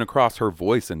running across her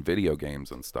voice in video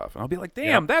games and stuff, and I'll be like,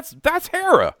 "Damn, that's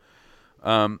Hera."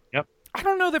 Yep. I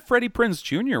don't know that Freddie Prinze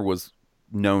Jr. was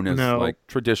known as No.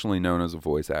 traditionally known as a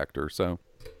voice actor. So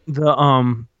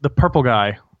The purple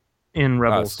guy in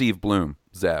Rebels, Steve Bloom,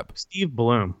 Zeb. Steve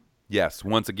Bloom, Yes,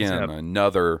 once again Zeb.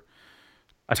 another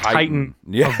a titan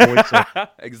Yeah, of voice.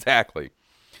 exactly.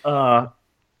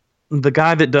 The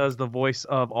guy that does the voice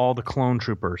of all the clone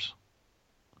troopers,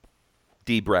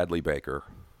 D. Bradley Baker.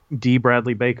 D.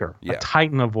 Bradley Baker, Yeah. a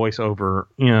titan of voiceover.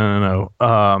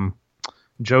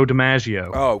 Joe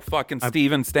DiMaggio. Oh, fucking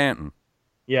Steven Stanton.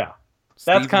 Yeah, that's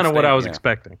Steven kind of what I was Stanton,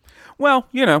 yeah. expecting. Well,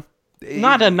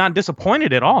 Not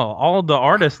disappointed at all. All the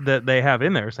artists that they have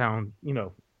in there sound,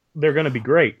 they're going to be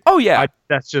great. Oh yeah.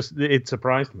 It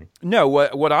surprised me. No,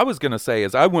 what I was going to say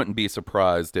is I wouldn't be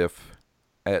surprised if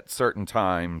at certain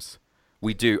times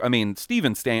we do. I mean,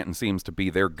 Steven Stanton seems to be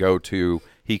their go-to,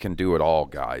 he can do it all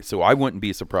guy. So I wouldn't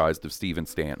be surprised if Steven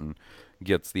Stanton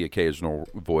gets the occasional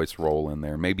voice role in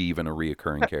there, maybe even a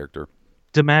reoccurring character.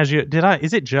 DiMaggio,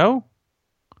 is it Joe?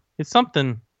 It's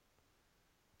something.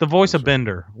 The voice of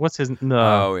Bender. What's his?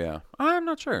 Oh yeah. I'm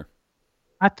not sure.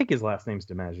 I think his last name's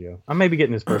DiMaggio. I may be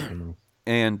getting his first name wrong.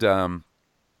 And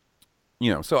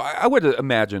so I would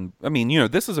imagine, I mean,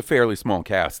 this is a fairly small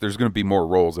cast. There's going to be more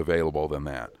roles available than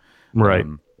that. Right.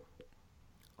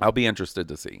 I'll be interested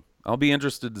to see. I'll be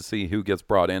interested to see who gets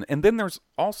brought in. And then there's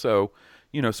also,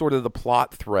 sort of the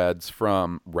plot threads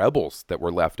from Rebels that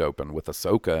were left open with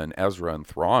Ahsoka and Ezra and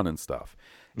Thrawn and stuff.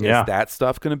 Yeah. Is that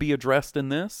stuff going to be addressed in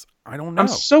this? I don't know. I'm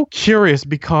so curious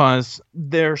because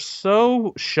they're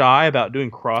so shy about doing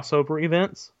crossover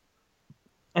events.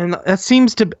 And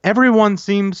everyone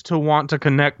seems to want to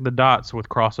connect the dots with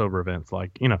crossover events.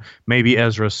 Like, maybe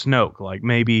Ezra Snoke, like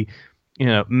maybe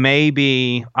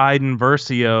Iden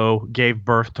Versio gave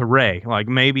birth to Rey. Like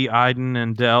maybe Iden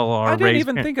and Del are I didn't raised.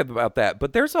 even think about that,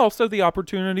 but there's also the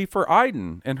opportunity for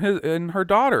Iden and her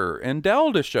daughter and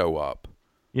Del to show up.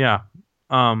 Yeah.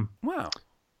 Wow.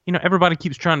 Everybody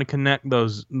keeps trying to connect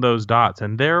those dots,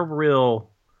 and they're real.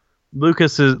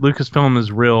 Lucasfilm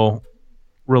is real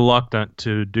reluctant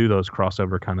to do those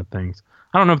crossover kind of things.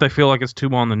 I don't know if they feel like it's too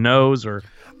on the nose, or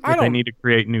if they need to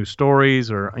create new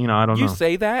stories, or I don't know. You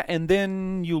say that, and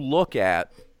then you look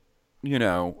at, you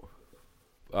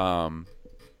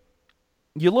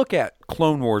look at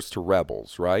Clone Wars to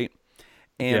Rebels, right?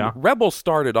 And Yeah. Rebels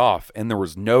started off, and there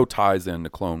was no ties into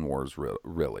Clone Wars,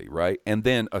 really, right? And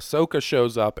then Ahsoka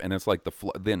shows up, and it's like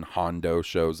then Hondo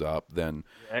shows up, then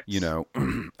Rex.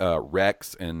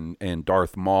 Rex and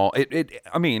Darth Maul.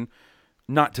 I mean,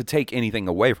 not to take anything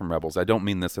away from Rebels, I don't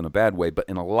mean this in a bad way, but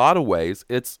in a lot of ways,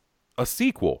 it's a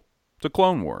sequel to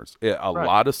Clone Wars. A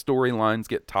lot of storylines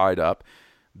get tied up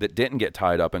that didn't get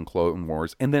tied up in Clone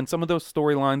Wars, and then some of those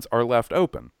storylines are left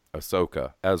open.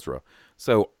 Ahsoka, Ezra.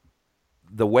 So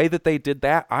the way that they did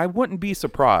that, I wouldn't be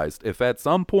surprised if at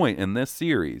some point in this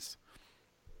series,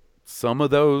 some of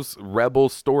those Rebel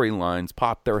storylines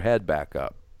pop their head back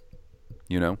up.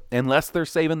 Unless they're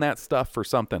saving that stuff for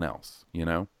something else,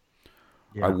 Yeah.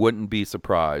 I wouldn't be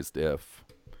surprised if,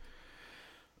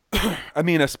 I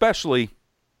mean, especially,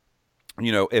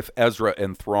 if Ezra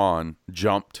and Thrawn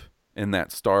jumped in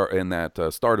that Star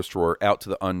Destroyer out to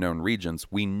the unknown regions.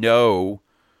 We know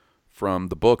from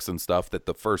the books and stuff that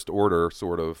the First Order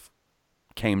sort of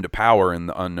came to power in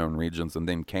the unknown regions and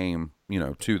then came,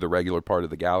 to the regular part of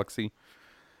the galaxy.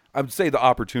 I would say the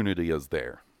opportunity is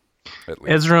there, at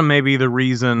least. Ezra may be the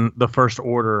reason the First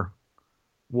Order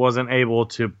wasn't able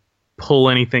to pull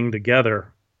anything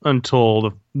together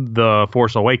until the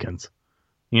Force Awakens.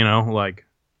 Like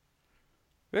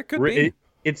It could be.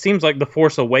 it seems like the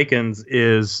Force Awakens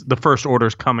is the First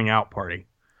Order's coming out party.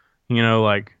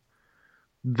 Like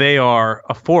they are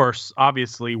a force,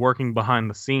 obviously working behind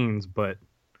the scenes, but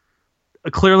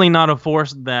clearly not a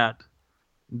force that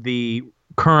the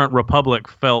current Republic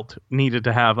felt needed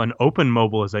to have an open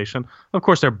mobilization. Of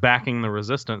course, they're backing the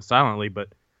Resistance silently, but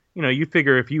you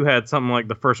figure if you had something like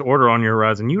the First Order on your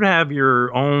horizon, you'd have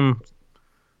your own,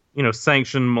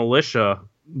 sanctioned militia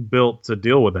built to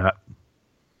deal with that.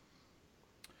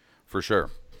 For sure.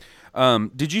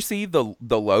 Did you see the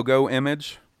logo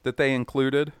image that they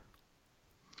included?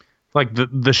 Like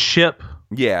the ship.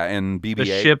 Yeah, and BB-8. The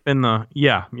ship in the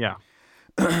yeah.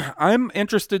 I'm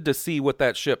interested to see what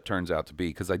that ship turns out to be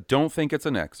because I don't think it's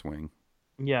an X-wing.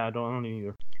 Yeah, I don't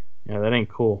either. Yeah, that ain't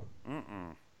cool.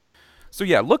 So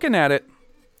yeah, looking at it,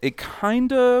 it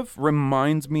kind of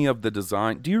reminds me of the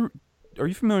design. Are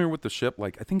you familiar with the ship?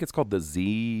 Like, I think it's called the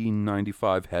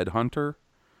Z-95 Headhunter.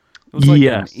 It was like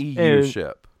an EU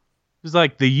ship. It was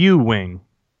like the U-wing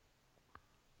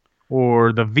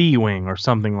or the V-wing or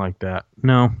something like that.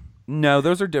 No,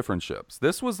 those are different ships.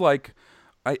 This was like,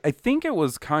 I think it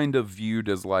was kind of viewed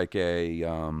as like a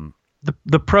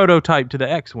the prototype to the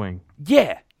X-wing.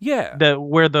 Yeah.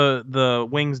 Where the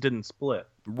wings didn't split.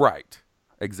 Right.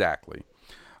 Exactly.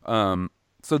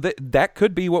 So that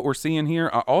could be what we're seeing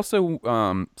here. I also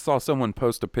saw someone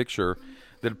post a picture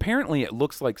that apparently it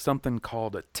looks like something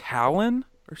called a Talon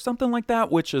or something like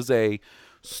that, which is a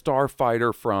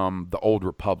starfighter from the Old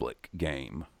Republic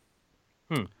game.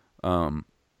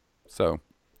 So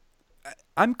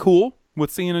I'm cool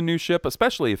with seeing a new ship,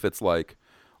 especially if it's like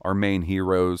our main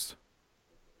hero's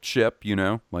ship,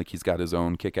 like he's got his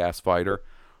own kick-ass fighter.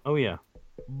 Oh, yeah.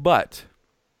 But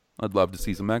I'd love to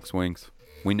see some X-Wings.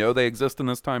 We know they exist in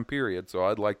this time period, so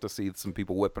I'd like to see some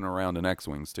people whipping around in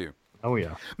X-Wings too. Oh,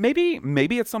 yeah. Maybe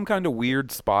it's some kind of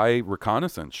weird spy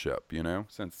reconnaissance ship,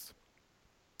 since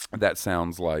that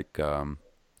sounds like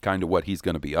kind of what he's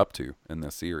going to be up to in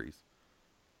this series.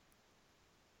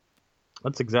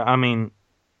 That's I mean,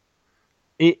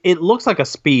 it looks like a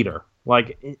speeder.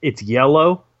 Like, it's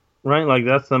yellow, right? Like,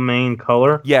 that's the main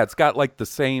color. Yeah, it's got like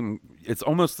it's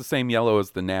almost the same yellow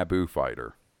as the Naboo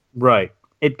fighter. Right.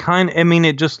 It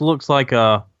just looks like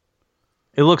it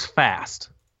looks fast,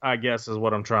 I guess is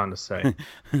what I'm trying to say.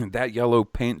 That yellow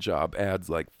paint job adds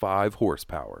like 5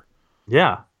 horsepower.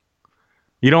 Yeah.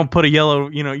 You don't put yellow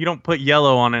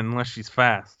on it unless she's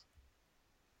fast.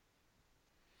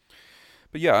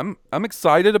 But yeah, I'm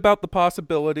excited about the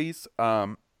possibilities.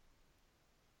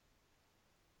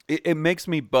 It makes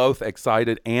me both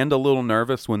excited and a little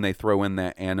nervous when they throw in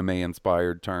that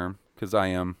anime-inspired term, because I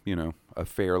am, a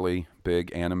fairly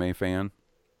big anime fan.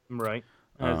 Right,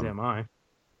 as am I.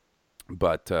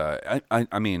 But,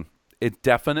 I mean, it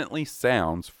definitely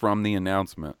sounds from the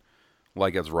announcement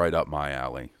like it's right up my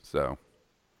alley, so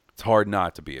it's hard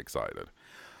not to be excited.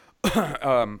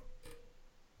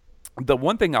 The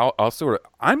one thing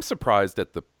I'm surprised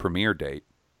at the premiere date.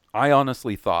 I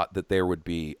honestly thought that there would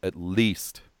be at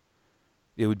least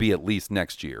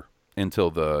next year until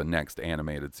the next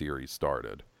animated series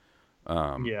started.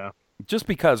 Yeah. Just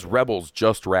because Rebels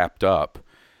just wrapped up.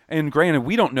 And granted,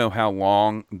 we don't know how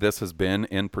long this has been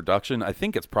in production. I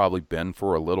think it's probably been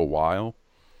for a little while.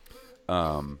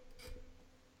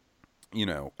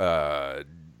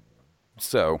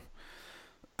 So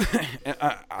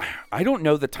I don't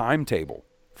know the timetable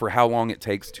for how long it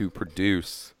takes to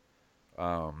produce.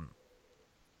 How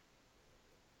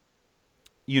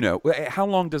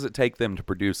long does it take them to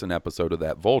produce an episode of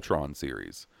that Voltron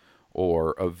series,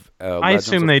 or of? I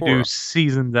assume they do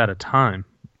seasons at a time.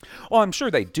 Well, I'm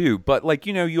sure they do, but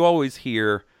you always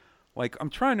hear, I'm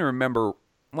trying to remember,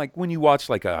 when you watch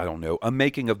a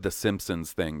making of The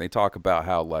Simpsons thing, they talk about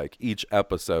how each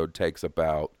episode takes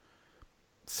about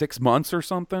 6 months or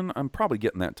something. I'm probably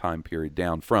getting that time period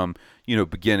down from,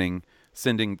 beginning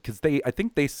sending, because I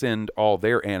think they send all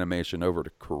their animation over to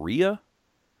Korea.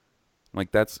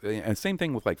 That's, and same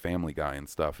thing with Family Guy and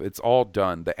stuff. It's all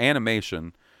done. The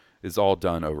animation is all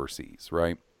done overseas,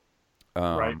 right?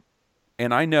 Right.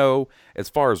 And I know as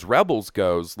far as Rebels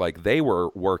goes, they were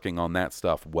working on that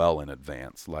stuff well in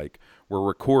advance. We're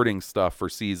recording stuff for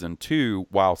season 2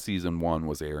 while season 1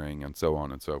 was airing, and so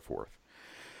on and so forth.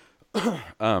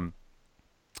 And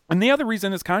the other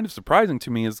reason it's kind of surprising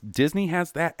to me is Disney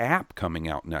has that app coming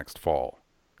out next fall.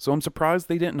 So I'm surprised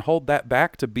they didn't hold that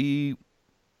back to be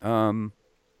something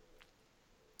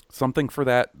for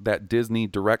that Disney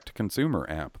direct-to-consumer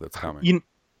app that's coming.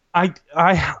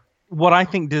 What I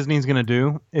think Disney's going to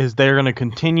do is they're going to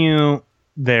continue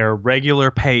their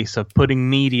regular pace of putting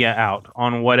media out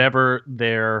on whatever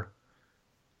they're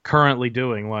currently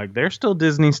doing. There's still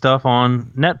Disney stuff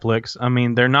on Netflix. I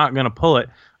mean, they're not going to pull it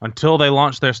until they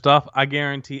launch their stuff. I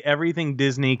guarantee everything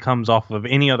Disney comes off of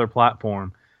any other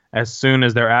platform as soon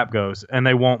as their app goes, and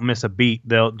they won't miss a beat.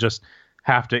 They'll just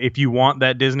have to, if you want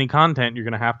that Disney content, you're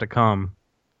going to have to come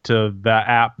to that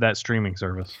app, that streaming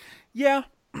service. Yeah.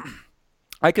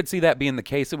 I could see that being the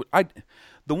case.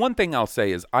 The one thing I'll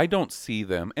say is I don't see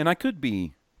them, and I could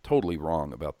be totally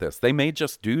wrong about this. They may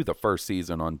just do the first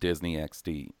season on Disney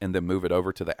XD and then move it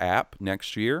over to the app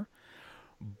next year.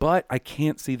 But I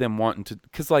can't see them wanting to,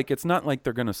 because like it's not like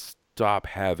they're going to stop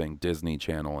having Disney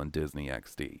Channel and Disney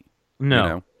XD. No. You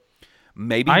know?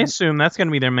 Maybe I assume that's going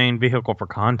to be their main vehicle for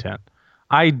content.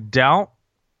 I doubt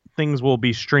things will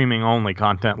be streaming only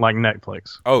content like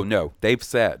Netflix. Oh, no. They've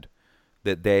said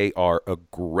that they are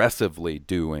aggressively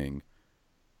doing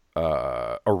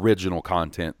original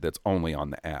content that's only on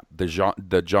the app. The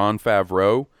Jon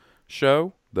Favreau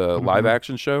show, the live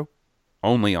action show,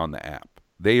 only on the app.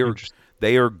 They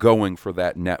are going for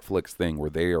that Netflix thing where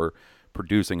they are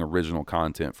producing original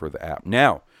content for the app.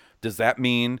 Now, does that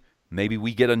mean maybe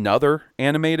we get another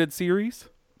animated series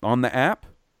on the app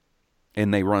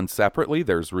and they run separately?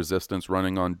 There's Resistance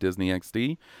running on Disney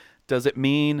XD. Does it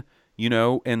mean,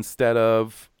 instead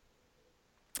of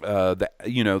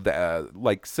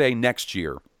like say next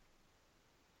year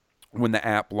when the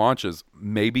app launches,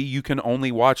 maybe you can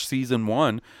only watch season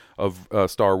 1 of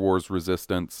Star Wars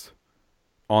Resistance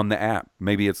on the app.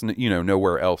 Maybe it's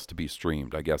nowhere else to be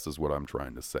streamed, I guess is what I'm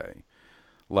trying to say.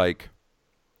 Like,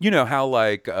 how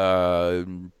like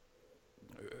I'm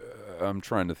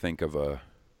trying to think of a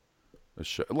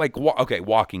show like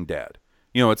Walking Dead.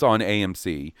 It's on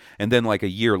AMC, and then like a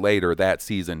year later that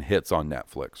season hits on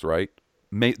Netflix, right?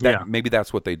 Maybe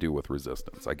that's what they do with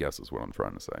Resistance, I guess is what I'm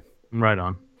trying to say. Right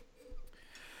on.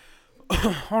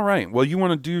 All right. Well, you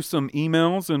want to do some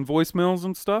emails and voicemails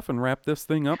and stuff and wrap this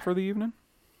thing up for the evening?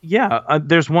 Yeah,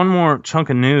 there's one more chunk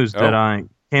of news that I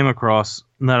came across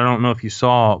that I don't know if you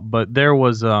saw, but there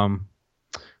was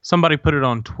somebody put it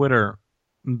on Twitter.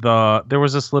 There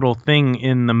was this little thing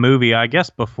in the movie, I guess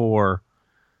before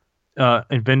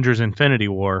Avengers Infinity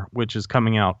War, which is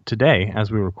coming out today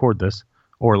as we record this,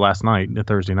 or last night,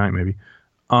 Thursday night maybe.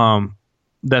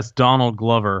 That's Donald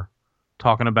Glover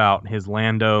talking about his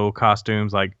Lando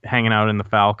costumes, like hanging out in the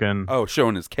Falcon. Oh,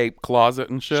 showing his cape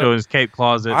closet and shit. Showing his cape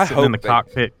closet, sitting in the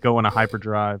cockpit, going to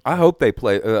hyperdrive. I hope they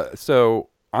play. So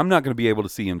I'm not going to be able to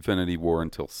see Infinity War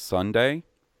until Sunday.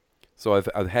 So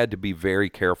I've had to be very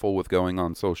careful with going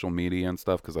on social media and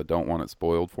stuff because I don't want it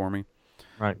spoiled for me.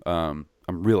 Right. I'm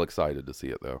real excited to see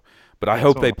it though. But I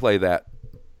hope they play that.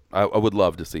 I would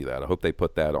love to see that. I hope they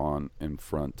put that on in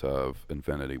front of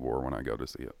Infinity War when I go to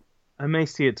see it. I may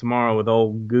see it tomorrow with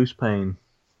old Goose Payne.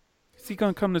 Is he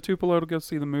going to come to Tupelo to go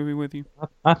see the movie with you?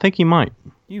 I think he might.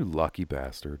 You lucky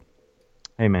bastard.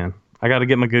 Hey, man. I got to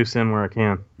get my goose in where I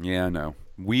can. Yeah, I know.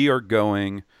 We are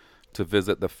going to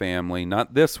visit the family,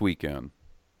 not this weekend,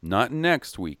 not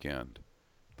next weekend,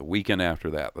 the weekend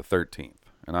after that, the 13th.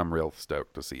 And I'm real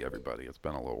stoked to see everybody. It's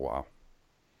been a little while.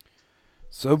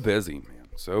 So busy, man.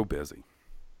 So busy.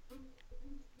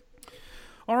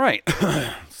 All right.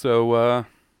 So,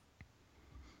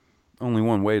 only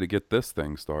one way to get this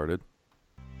thing started.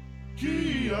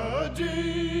 Kia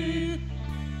D.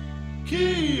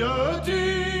 Kia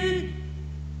D.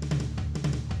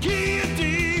 Kia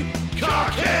D.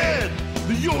 Cockhead.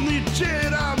 The only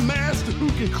Jedi Master who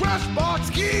can crush box.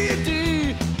 Kia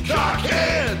D.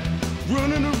 Cockhead.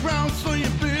 Running around slaying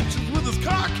bitches with his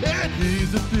cockhead.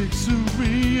 He's a big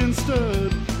Syrian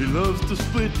stud. He loves to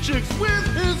split chicks with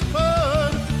his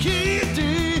bud. Kia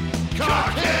D.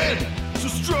 Cockhead. To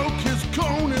stroke his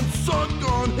cone and suck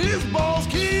on his balls.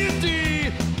 Kia D.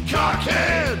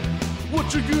 Cockhead.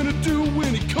 What you gonna do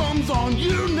when he comes on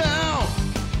you now?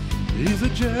 He's a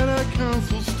Jedi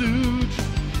Council stooge,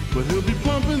 but he'll be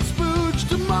pumping spooge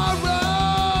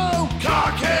tomorrow.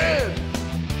 Cockhead.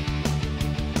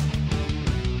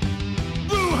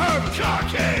 Blue Herbert.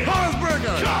 Cockhead.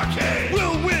 Harsberger. Cockhead.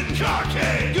 Will Witten.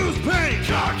 Cockhead. Goose Payne.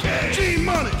 Cockhead.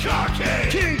 G-Money.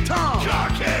 Cockhead. King Tom.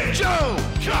 Cockhead. Joe.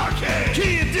 Cockhead.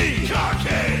 Kia D.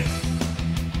 Cockhead.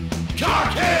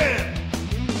 Cockhead.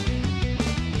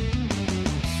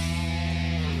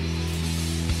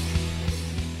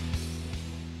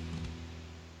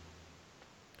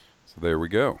 So there we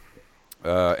go.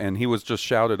 And he was just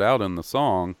shouted out in the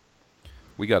song.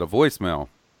 We got a voicemail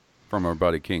from our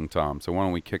buddy King Tom. So why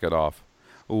don't we kick it off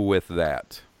with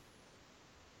that?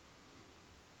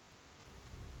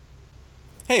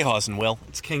 Hey, Hawes and Will.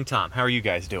 It's King Tom. How are you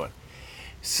guys doing?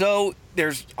 So,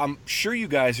 I'm sure you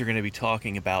guys are going to be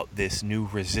talking about this new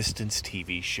Resistance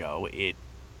TV show. We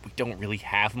don't really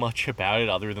have much about it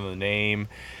other than the name,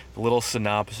 the little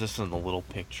synopsis, and the little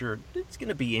picture. It's going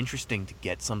to be interesting to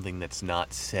get something that's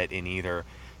not set in either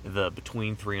the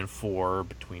between 3 and 4,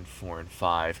 between 4 and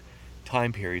 5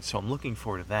 time period, so I'm looking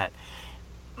forward to that.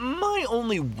 My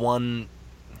only one,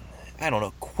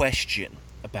 question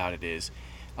about it is,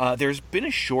 There's been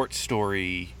a short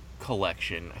story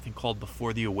collection, I think called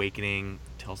Before the Awakening.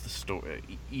 Tells the story.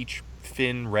 Each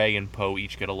Finn, Rey, and Poe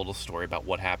each get a little story about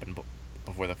what happened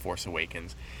before The Force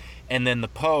Awakens. And then the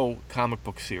Poe comic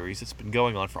book series, it's been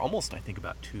going on for almost, I think,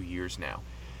 about 2 years now.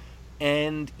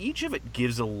 And each of it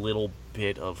gives a little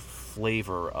bit of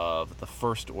flavor of the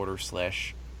First Order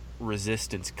 /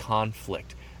 Resistance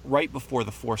conflict right before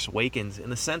The Force Awakens, in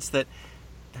the sense that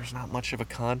there's not much of a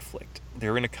conflict.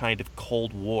 They're in a kind of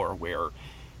Cold War where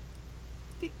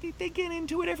they get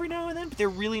into it every now and then, but they're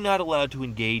really not allowed to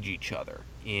engage each other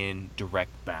in direct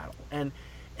battle. And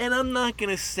I'm not going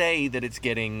to say that it's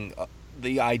getting,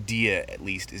 the idea at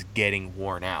least is getting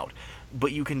worn out,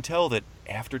 but you can tell that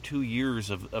after 2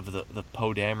 years of the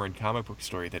Poe Dameron comic book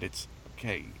story that it's,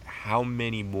 okay, how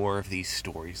many more of these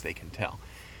stories they can tell.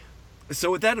 So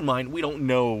with that in mind, we don't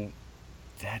know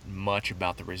that much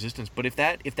about the Resistance, but if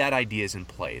that idea is in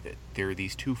play, that there are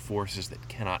these two forces that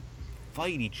cannot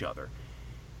fight each other,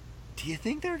 do you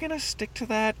think they're going to stick to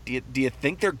that? Do you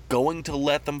think they're going to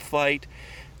let them fight?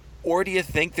 Or do you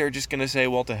think they're just going to say,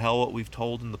 well, to hell what we've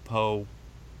told in the Poe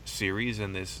series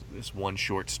and this one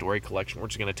short story collection, we're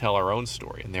just going to tell our own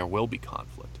story, and there will be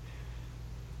conflict?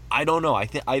 I don't know. I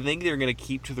think they're going to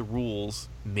keep to the rules.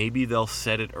 Maybe they'll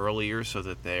set it earlier so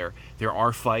that there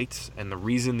are fights, and the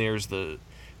reason there's the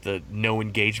no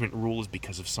engagement rule is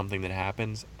because of something that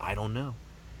happens. I don't know.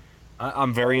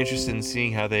 I'm very interested in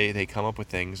seeing how they come up with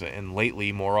things, and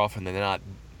lately, more often than not,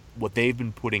 what they've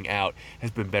been putting out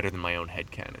has been better than my own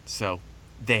headcanon. So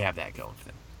they have that going for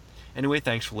them. Anyway,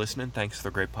 thanks for listening. Thanks for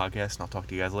the great podcast, and I'll talk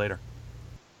to you guys later.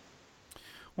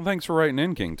 Well, thanks for writing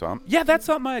in, King Tom. Yeah, that's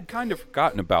something I had kind of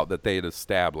forgotten about, that they had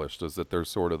established, is that there's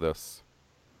sort of this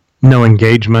no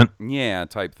engagement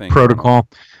type thing protocol.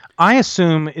 I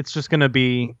assume it's just going to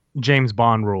be James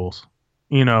Bond rules,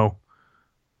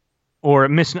 or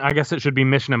mission. I guess it should be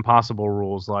Mission Impossible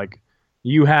rules. Like,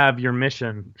 you have your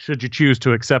mission should you choose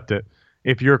to accept it.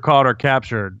 If you're caught or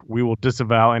captured, we will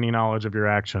disavow any knowledge of your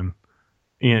action.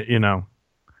 You're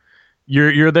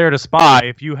there to spy.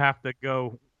 If you have to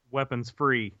go weapons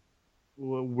free,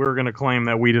 we're going to claim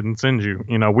that we didn't send you.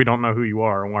 We don't know who you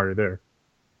are and why you're there.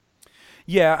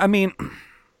 Yeah, I mean,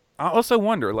 I also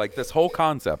wonder, like, this whole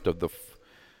concept of the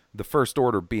First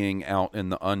Order being out in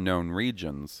the unknown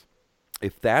regions,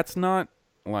 if that's not,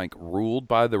 like, ruled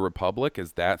by the Republic,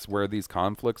 as that's where these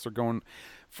conflicts are going.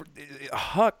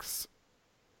 Hux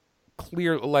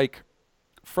clear, like,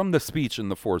 from the speech in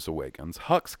The Force Awakens,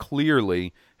 Hux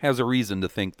clearly has a reason to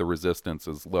think the Resistance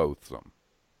is loathsome.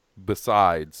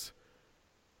 Besides,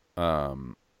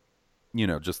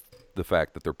 just the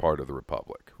fact that they're part of the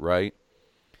Republic, right?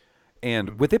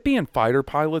 And with it being fighter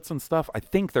pilots and stuff, I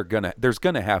think there's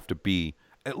gonna have to be,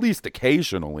 at least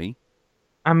occasionally.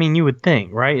 I mean, you would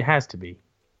think, right? It has to be.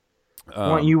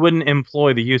 You wouldn't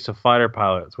employ the use of fighter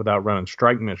pilots without running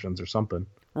strike missions or something.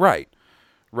 Right.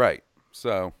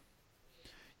 So,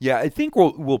 yeah, I think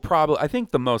we'll probably. I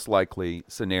think the most likely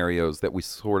scenarios that we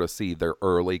sort of see their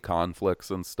early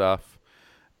conflicts and stuff,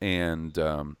 and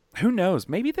who knows?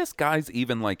 Maybe this guy's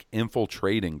even like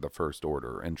infiltrating the First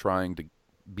Order and trying to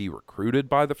be recruited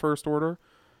by the First Order.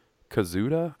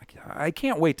 Kazuda. I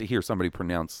can't wait to hear somebody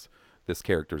pronounce this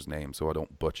character's name so I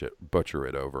don't butcher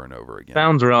it over and over again.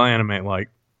 Sounds real anime-like.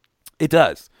 It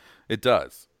does.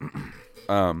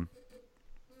 I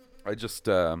just,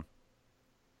 I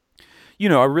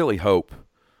really hope,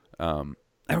 well,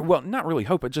 not really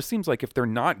hope, it just seems like if they're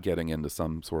not getting into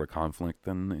some sort of conflict,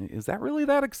 then is that really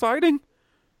that exciting?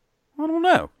 I don't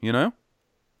know,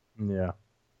 Yeah.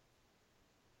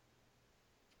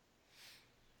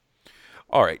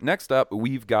 All right, next up,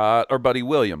 we've got our buddy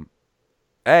William.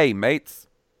 Hey, mates,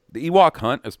 the Ewok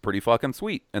hunt is pretty fucking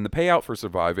sweet, and the payout for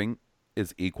surviving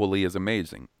is equally as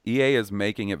amazing. EA is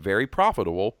making it very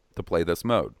profitable to play this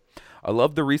mode. I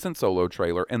love the recent Solo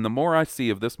trailer, and the more I see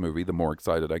of this movie, the more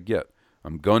excited I get.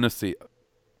 I'm gonna see it.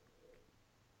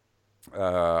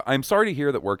 I'm sorry to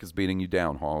hear that work is beating you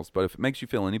down, Halls, but if it makes you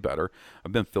feel any better,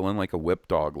 I've been feeling like a whipped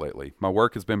dog lately. My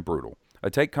work has been brutal. I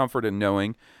take comfort in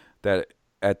knowing that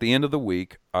at the end of the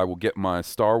week, I will get my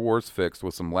Star Wars fixed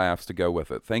with some laughs to go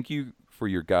with it. Thank you for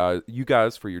you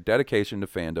guys for your dedication to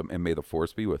fandom, and may the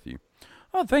Force be with you.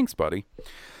 Oh, thanks, buddy.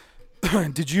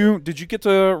 Did you get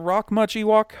to rock much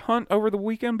Ewok hunt over the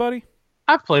weekend, buddy?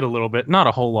 I've played a little bit, not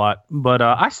a whole lot, but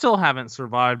I still haven't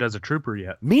survived as a trooper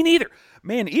yet. Me neither.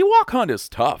 Man, Ewok hunt is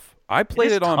tough. I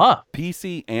played it on tough.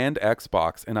 PC and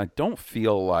Xbox, and I don't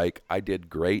feel like I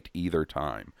did great either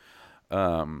time.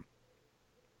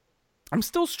 I'm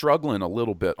still struggling a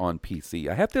little bit on PC.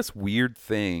 I have this weird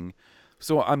thing.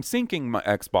 So I'm syncing my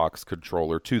Xbox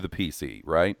controller to the PC,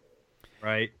 right?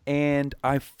 Right. And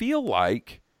I feel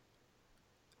like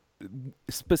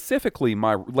specifically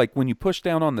when you push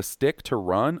down on the stick to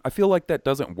run, I feel like that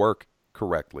doesn't work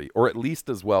correctly, or at least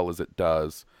as well as it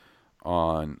does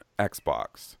on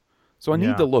Xbox. So I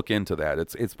need to look into that.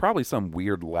 It's probably some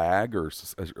weird lag or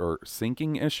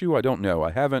syncing issue. I don't know.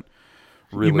 I haven't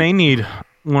really. You may need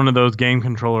one of those game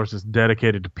controllers that's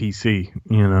dedicated to PC,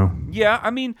 you know. Yeah,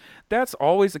 I mean, that's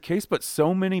always the case, but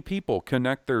so many people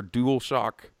connect their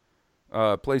DualShock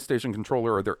PlayStation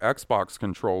controller or their Xbox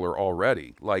controller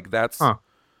already. Like, that's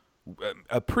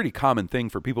a pretty common thing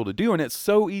for people to do, and it's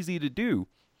so easy to do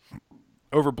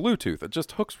over Bluetooth. It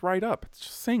just hooks right up. It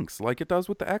just syncs like it does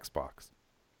with the Xbox.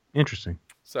 Interesting.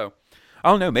 So,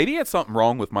 I don't know. Maybe it's something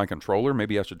wrong with my controller.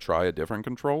 Maybe I should try a different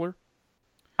controller.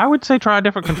 I would say try a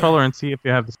different controller and see if you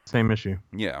have the same issue.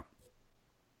 Yeah.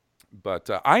 But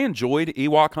I enjoyed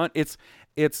Ewok Hunt.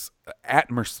 It's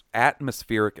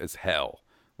atmospheric as hell.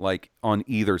 Like on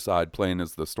either side, playing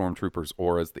as the Stormtroopers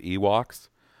or as the Ewoks.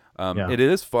 It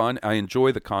is fun. I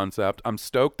enjoy the concept. I'm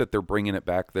stoked that they're bringing it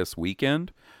back this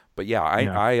weekend. But yeah,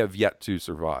 I have yet to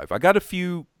survive. I got a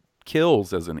few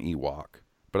kills as an Ewok,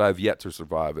 but I've yet to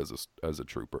survive as a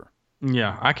trooper.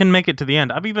 Yeah, I can make it to the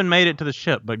end. I've even made it to the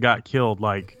ship, but got killed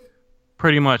like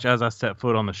pretty much as I set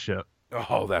foot on the ship.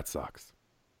 Oh, that sucks.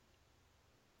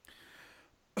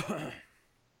 All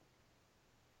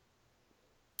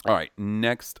right,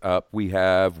 next up we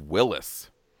have Willis.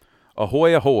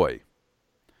 Ahoy, ahoy.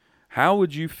 How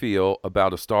would you feel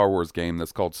about a Star Wars game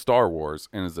that's called Star Wars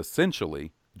and is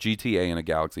essentially GTA in a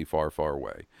galaxy far, far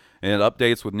away? And it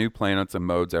updates with new planets and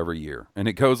modes every year. And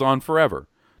it goes on forever.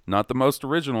 Not the most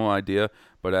original idea,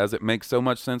 but as it makes so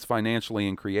much sense financially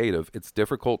and creative, it's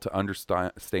difficult to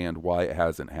understand why it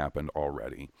hasn't happened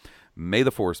already. May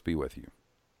the Force be with you.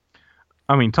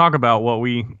 I mean, talk about what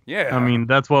we... Yeah. I mean,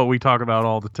 that's what we talk about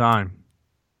all the time.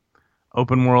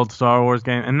 Open world Star Wars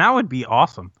game. And that would be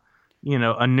awesome. You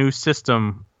know, a new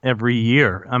system every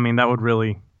year. I mean, that would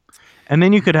really... And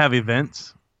then you could have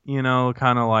events, you know,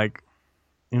 kind of like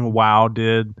WoW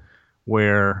did,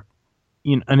 where...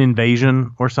 an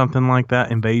invasion or something like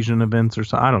that, invasion events or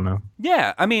something. I don't know.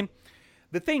 Yeah, I mean,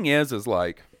 the thing is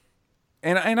like,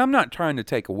 and I'm not trying to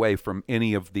take away from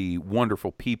any of the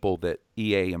wonderful people that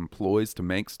EA employs to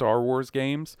make Star Wars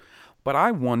games, but I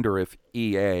wonder if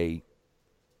EA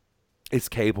is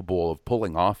capable of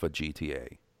pulling off a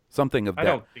GTA, something of that. I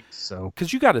don't think so.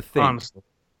 Because you got to think, honestly.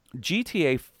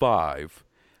 GTA 5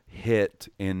 hit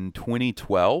in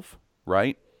 2012,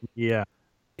 right? Yeah.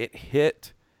 It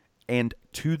hit... And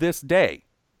to this day,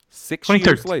 6 years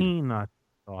later, 2013, I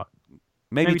thought.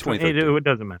 maybe 2013. It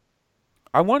doesn't matter.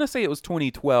 I want to say it was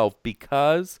 2012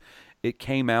 because it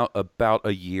came out about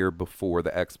a year before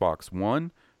the Xbox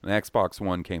One, and the Xbox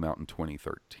One came out in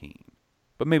 2013.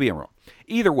 But maybe I'm wrong.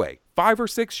 Either way, 5 or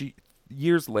 6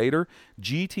 years later,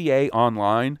 GTA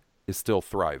Online is still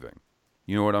thriving.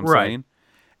 You know what I'm saying?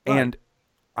 Right. And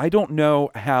I don't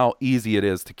know how easy it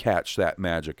is to catch that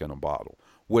magic in a bottle.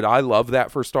 Would I love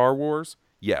that for Star Wars?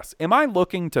 Yes. Am I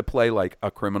looking to play like a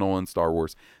criminal in Star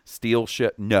Wars? Steal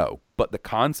shit? No. But the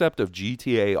concept of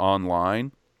GTA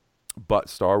Online, but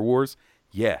Star Wars,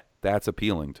 yeah, that's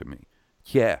appealing to me.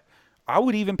 Yeah. I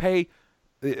would even pay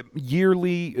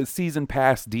yearly season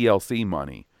pass DLC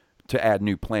money to add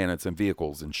new planets and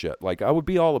vehicles and shit. Like, I would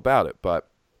be all about it, but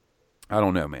I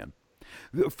don't know, man.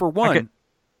 For one...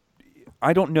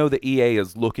 I don't know that EA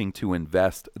is looking to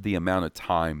invest the amount of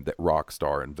time that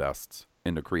Rockstar invests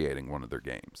into creating one of their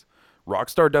games.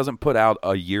 Rockstar doesn't put out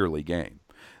a yearly game.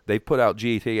 They put out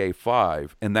GTA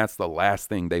 5, and that's the last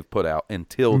thing they've put out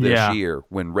until this year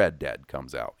when Red Dead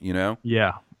comes out, you know?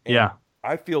 Yeah. And yeah.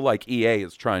 I feel like EA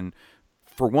is trying,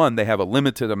 for one, they have a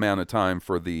limited amount of time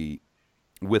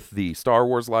with the Star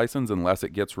Wars license unless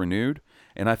it gets renewed,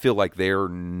 and I feel like they're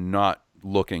not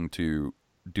looking to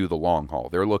do the long haul.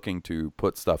 They're looking to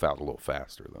put stuff out a little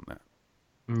faster than that.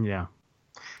 Yeah.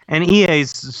 And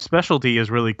EA's specialty is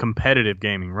really competitive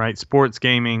gaming, right? Sports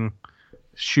gaming,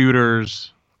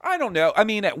 shooters. I don't know. I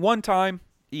mean, at one time,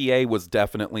 EA was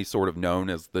definitely sort of known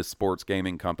as the sports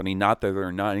gaming company. Not that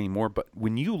they're not anymore, but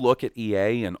when you look at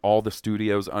EA and all the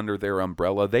studios under their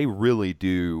umbrella, they really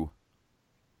do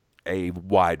a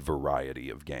wide variety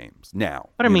of games now.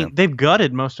 But I mean, they've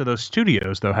gutted most of those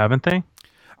studios, though, haven't they?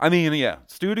 I mean, yeah,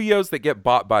 studios that get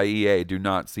bought by EA do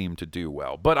not seem to do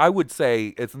well. But I would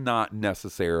say it's not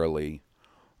necessarily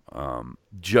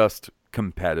just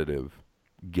competitive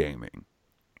gaming.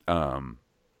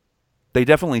 They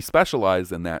definitely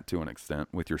specialize in that to an extent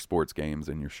with your sports games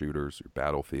and your shooters, your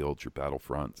Battlefields, your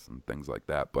Battlefronts, and things like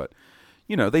that. But,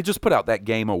 you know, they just put out that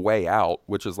game A Way Out,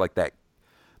 which is like that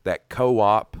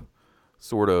co-op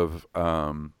sort of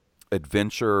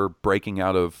adventure breaking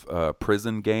out of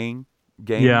prison game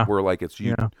Yeah. where like it's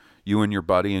you Yeah. you and your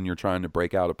buddy and you're trying to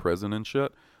break out of prison and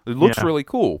shit. It looks Yeah. really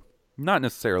cool. Not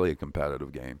necessarily a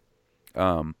competitive game.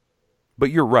 But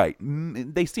you're right.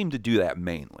 They seem to do that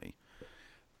mainly.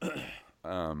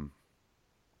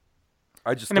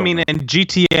 I just And I don't mean, know. and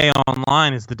GTA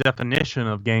Online is the definition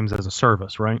of games as a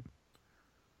service, right?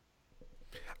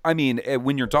 I mean,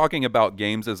 when you're talking about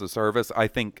games as a service, I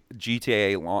think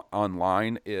GTA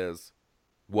Online is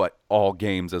what all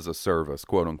games as a service,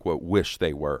 quote unquote, wish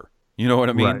they were. You know what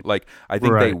I mean? Right. Like, I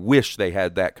think they Right. wish they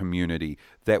had that community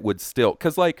that would still,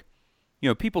 because, like, you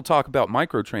know, people talk about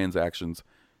microtransactions.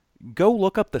 Go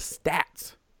look up the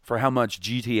stats for how much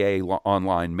GTA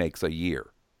Online makes a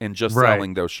year and just Right.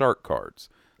 selling those shark cards.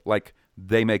 Like,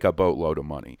 they make a boatload of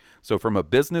money. So from a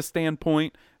business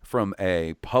standpoint, from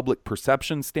a public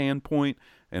perception standpoint,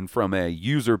 and from a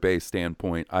user base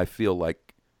standpoint, I feel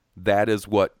like that is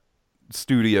what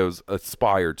studios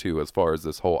aspire to as far as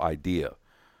this whole idea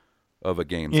of a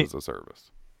games as a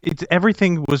service. It's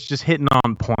everything was just hitting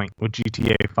on point with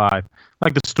GTA 5.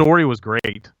 Like the story was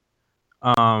great.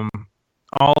 All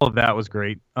of that was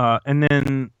great. And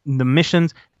then the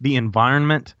missions, the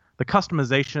environment, the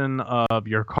customization of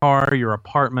your car, your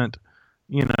apartment,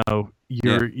 you know,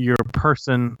 your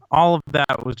person, all of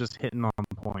that was just hitting on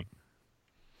point.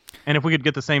 And if we could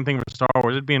get the same thing for Star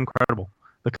Wars, it'd be incredible.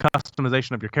 The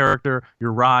customization of your character,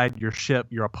 your ride, your ship,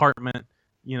 your apartment,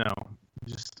 you know,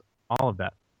 just all of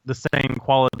that. The same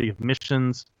quality of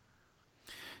missions.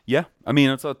 Yeah, I mean,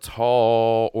 it's a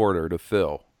tall order to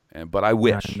fill, but I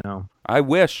wish. I know. I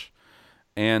wish.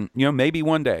 And, you know, maybe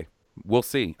one day. We'll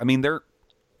see. I mean, they're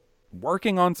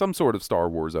working on some sort of Star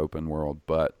Wars open world,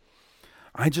 but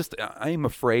I'm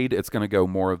afraid it's going to go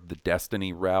more of the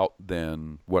Destiny route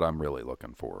than what I'm really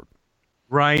looking for.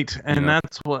 Right, and know?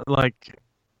 that's what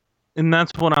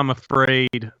I'm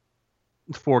afraid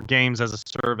for games as a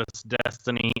service,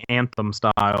 Destiny, Anthem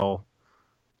style,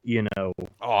 you know.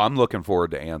 Oh, I'm looking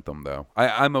forward to Anthem, though.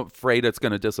 I'm afraid it's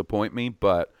going to disappoint me,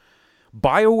 but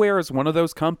BioWare is one of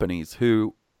those companies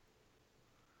who,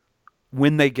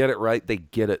 when they get it right, they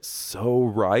get it so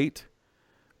right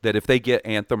that if they get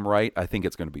Anthem right, I think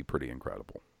it's going to be pretty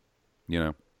incredible. You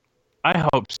know? I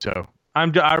hope so.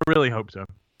 I really hope so,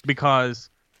 because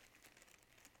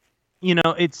you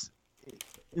know, it's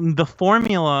the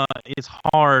formula is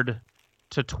hard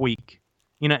to tweak.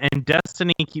 You know, and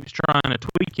Destiny keeps trying to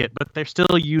tweak it, but they're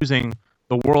still using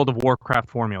the World of Warcraft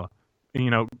formula.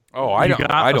 You know, Oh, I you don't.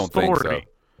 got I a don't think so. story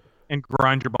and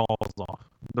grind your balls off.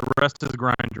 The rest is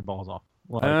grind your balls off.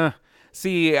 Like,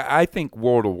 See, I think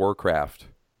World of Warcraft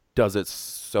does it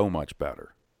so much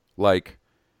better. Like,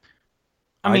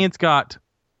 I mean, it's got.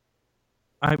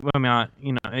 I mean,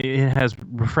 you know, it has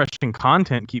refreshing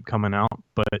content keep coming out,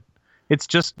 but it's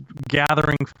just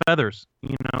gathering feathers.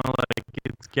 You know, like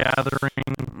it's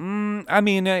gathering. I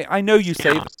mean, I know you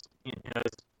say. scams, you know,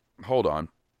 it's- Hold on.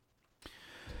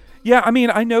 Yeah, I mean,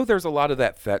 I know there's a lot of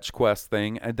that fetch quest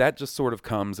thing, and that just sort of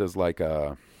comes as like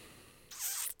a.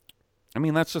 I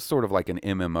mean, that's just sort of like an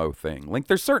MMO thing. Like,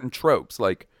 there's certain tropes.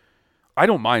 Like, I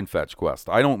don't mind fetch quest.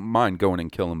 I don't mind going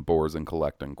and killing boars and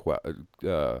collecting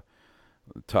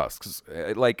tusks.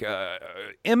 Like,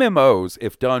 MMOs,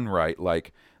 if done right,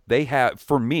 like, they have,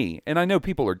 for me, and I know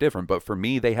people are different, but for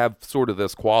me, they have sort of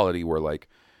this quality where, like,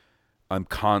 I'm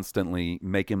constantly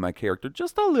making my character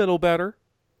just a little better,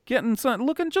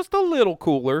 looking just a little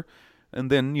cooler. And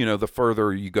then, you know, the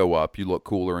further you go up, you look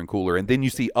cooler and cooler. And then you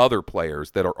see other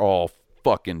players that are all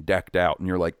fucking decked out. And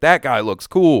you're like, that guy looks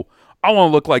cool. I want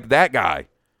to look like that guy.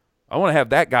 I want to have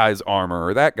that guy's armor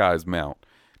or that guy's mount.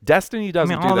 Destiny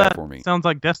doesn't all do that for me. Sounds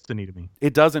like Destiny to me.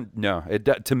 It doesn't. No,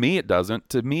 to me it doesn't.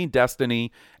 To me,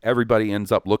 Destiny, everybody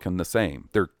ends up looking the same.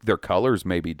 Their colors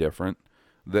may be different.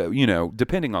 You know,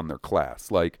 depending on their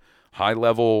class. Like, high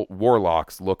level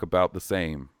warlocks look about the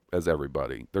same as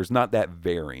everybody. There's not that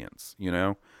variance, you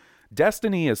know?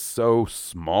 Destiny is so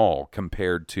small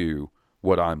compared to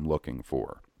what I'm looking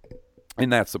for.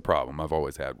 And that's the problem I've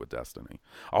always had with Destiny.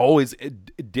 I always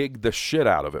dig the shit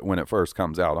out of it when it first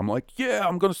comes out. I'm like, yeah,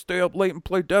 I'm going to stay up late and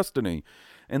play Destiny.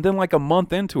 And then like a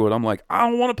month into it, I'm like, I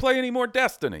don't want to play any more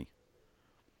Destiny.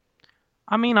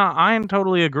 I mean, I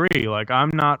totally agree. Like,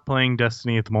 I'm not playing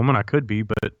Destiny at the moment. I could be,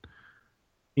 but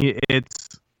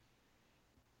it's.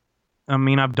 I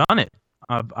mean, I've done it.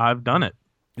 I've done it.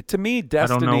 To me,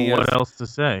 Destiny I don't know is, what else to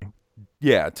say.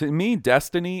 Yeah, to me,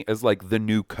 Destiny is like the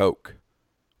new Coke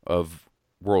of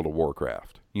World of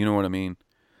Warcraft. You know what I mean?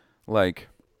 Like,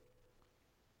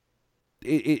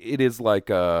 it is like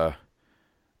a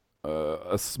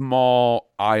small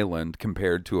island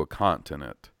compared to a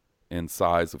continent and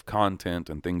size of content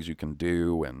and things you can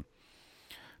do and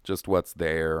just what's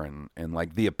there and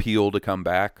like the appeal to come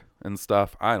back and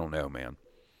stuff. I don't know, man.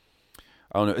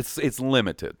 I don't know. It's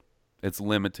limited. It's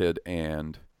limited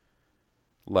and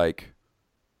like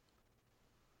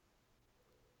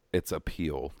its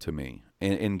appeal to me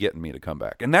in getting me to come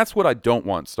back. And that's what I don't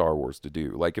want Star Wars to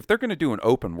do. Like if they're going to do an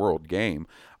open world game,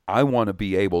 I want to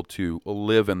be able to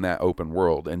live in that open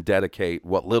world and dedicate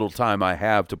what little time I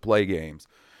have to play games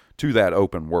to that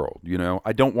open world, you know?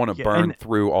 I don't want to burn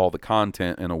through all the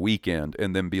content in a weekend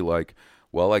and then be like,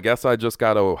 well, I guess I just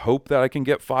got to hope that I can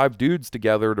get 5 dudes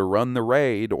together to run the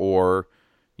raid or,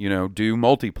 you know, do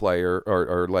multiplayer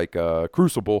or like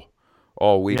Crucible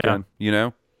all weekend, you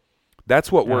know?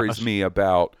 That's what worries me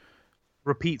about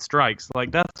repeat strikes.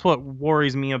 Like that's what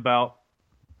worries me about.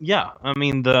 Yeah, I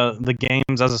mean the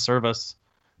games as a service,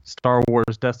 Star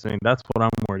Wars, Destiny. That's what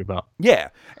I'm worried about. Yeah,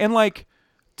 and like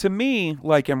to me,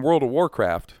 like in World of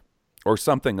Warcraft or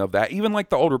something of that, even like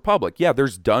the Old Republic. Yeah,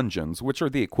 there's dungeons, which are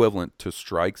the equivalent to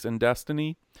strikes in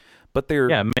Destiny, but they're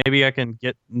maybe I can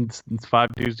get 5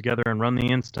 dudes together and run the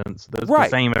instance. That's right.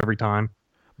 The same every time.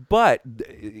 But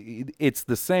it's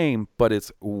the same, but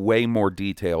it's way more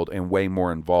detailed and way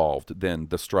more involved than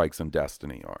the strikes in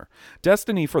Destiny are.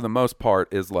 Destiny, for the most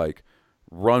part, is like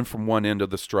run from one end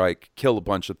of the strike, kill a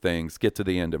bunch of things, get to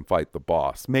the end and fight the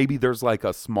boss. Maybe there's like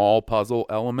a small puzzle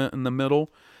element in the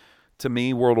middle. To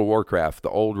me, World of Warcraft,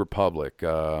 the Old Republic,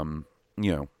 you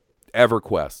know,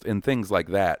 EverQuest, and things like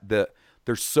that,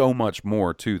 there's so much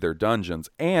more to their dungeons.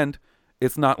 And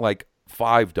it's not like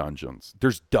 5 dungeons.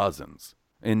 There's dozens.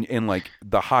 And like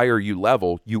the higher you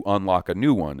level, you unlock a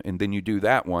new one, and then you do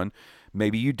that one.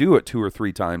 Maybe you do it 2 or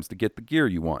 3 times to get the gear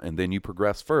you want, and then you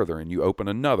progress further and you open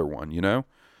another one, you know?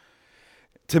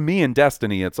 To me in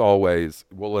Destiny, it's always,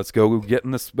 well, let's go get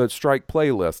in the strike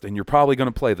playlist, and you're probably going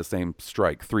to play the same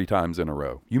strike 3 times in a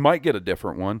row. You might get a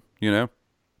different one, you know?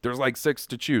 There's like 6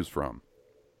 to choose from.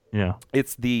 Yeah.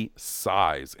 It's the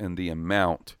size and the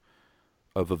amount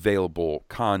of available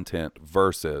content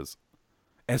versus...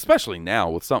 especially now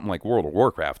with something like World of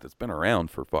Warcraft that's been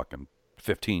around for fucking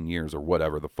 15 years or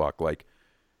whatever the fuck. Like,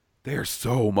 there's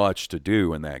so much to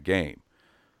do in that game.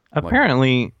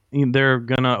 Apparently, they're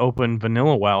going to open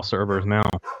vanilla WoW servers now.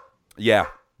 Yeah,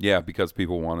 because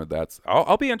people wanted that.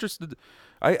 I'll be interested.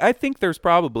 I think there's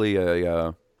probably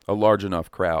a large enough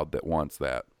crowd that wants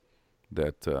that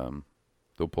they'll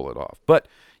pull it off. But,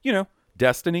 you know,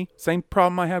 Destiny, same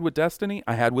problem I had with Destiny,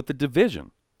 I had with The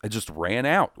Division. I just ran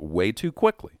out way too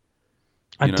quickly.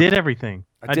 I did everything.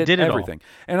 I did everything.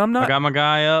 All. And I'm not... I got my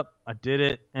guy up. I did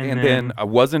it. And then I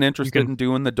wasn't interested in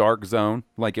doing the Dark Zone.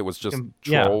 Like it was just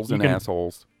trolls and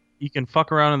assholes. You can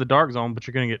fuck around in the Dark Zone, but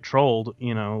you're going to get trolled,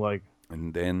 you know, like...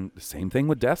 And then the same thing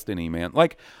with Destiny, man.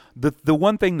 Like the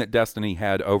one thing that Destiny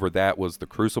had over that was the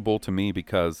Crucible to me,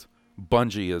 because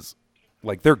Bungie is...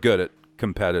 like they're good at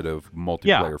competitive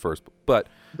multiplayer first, but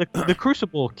the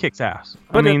Crucible kicks ass.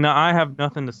 But I have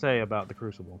nothing to say about the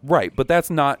Crucible. Right, but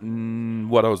that's not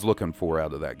what I was looking for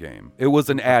out of that game. It was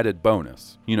an added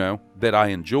bonus, you know, that I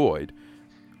enjoyed.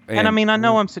 And I mean, I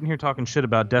know I'm sitting here talking shit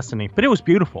about Destiny, but it was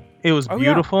beautiful. It was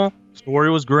beautiful. Yeah. Story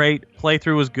was great.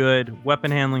 Playthrough was good. Weapon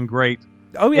handling great.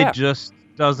 Oh yeah. It just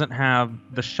doesn't have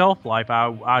the shelf life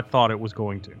I thought it was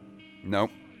going to. Nope.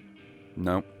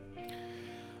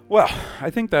 Well, I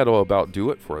think that'll about do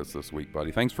it for us this week,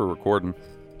 buddy. Thanks for recording.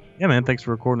 Yeah, man. Thanks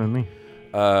for recording with me.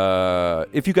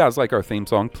 If you guys like our theme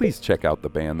song, please check out the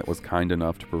band that was kind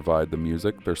enough to provide the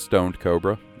music. They're Stoned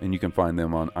Cobra, and you can find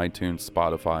them on iTunes,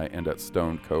 Spotify, and at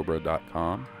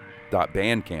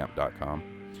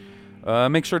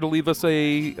stonedcobra.bandcamp.com. Make sure to leave us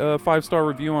a 5-star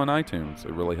review on iTunes.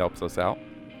 It really helps us out.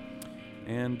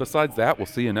 And besides that, we'll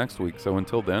see you next week. So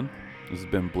until then, this has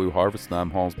been Blue Harvest, and I'm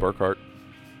Halls Burkhart.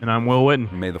 And I'm Will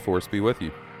Witten. May the Force be with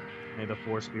you. May the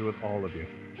Force be with all of you.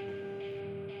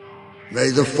 May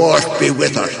the Force be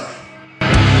with us.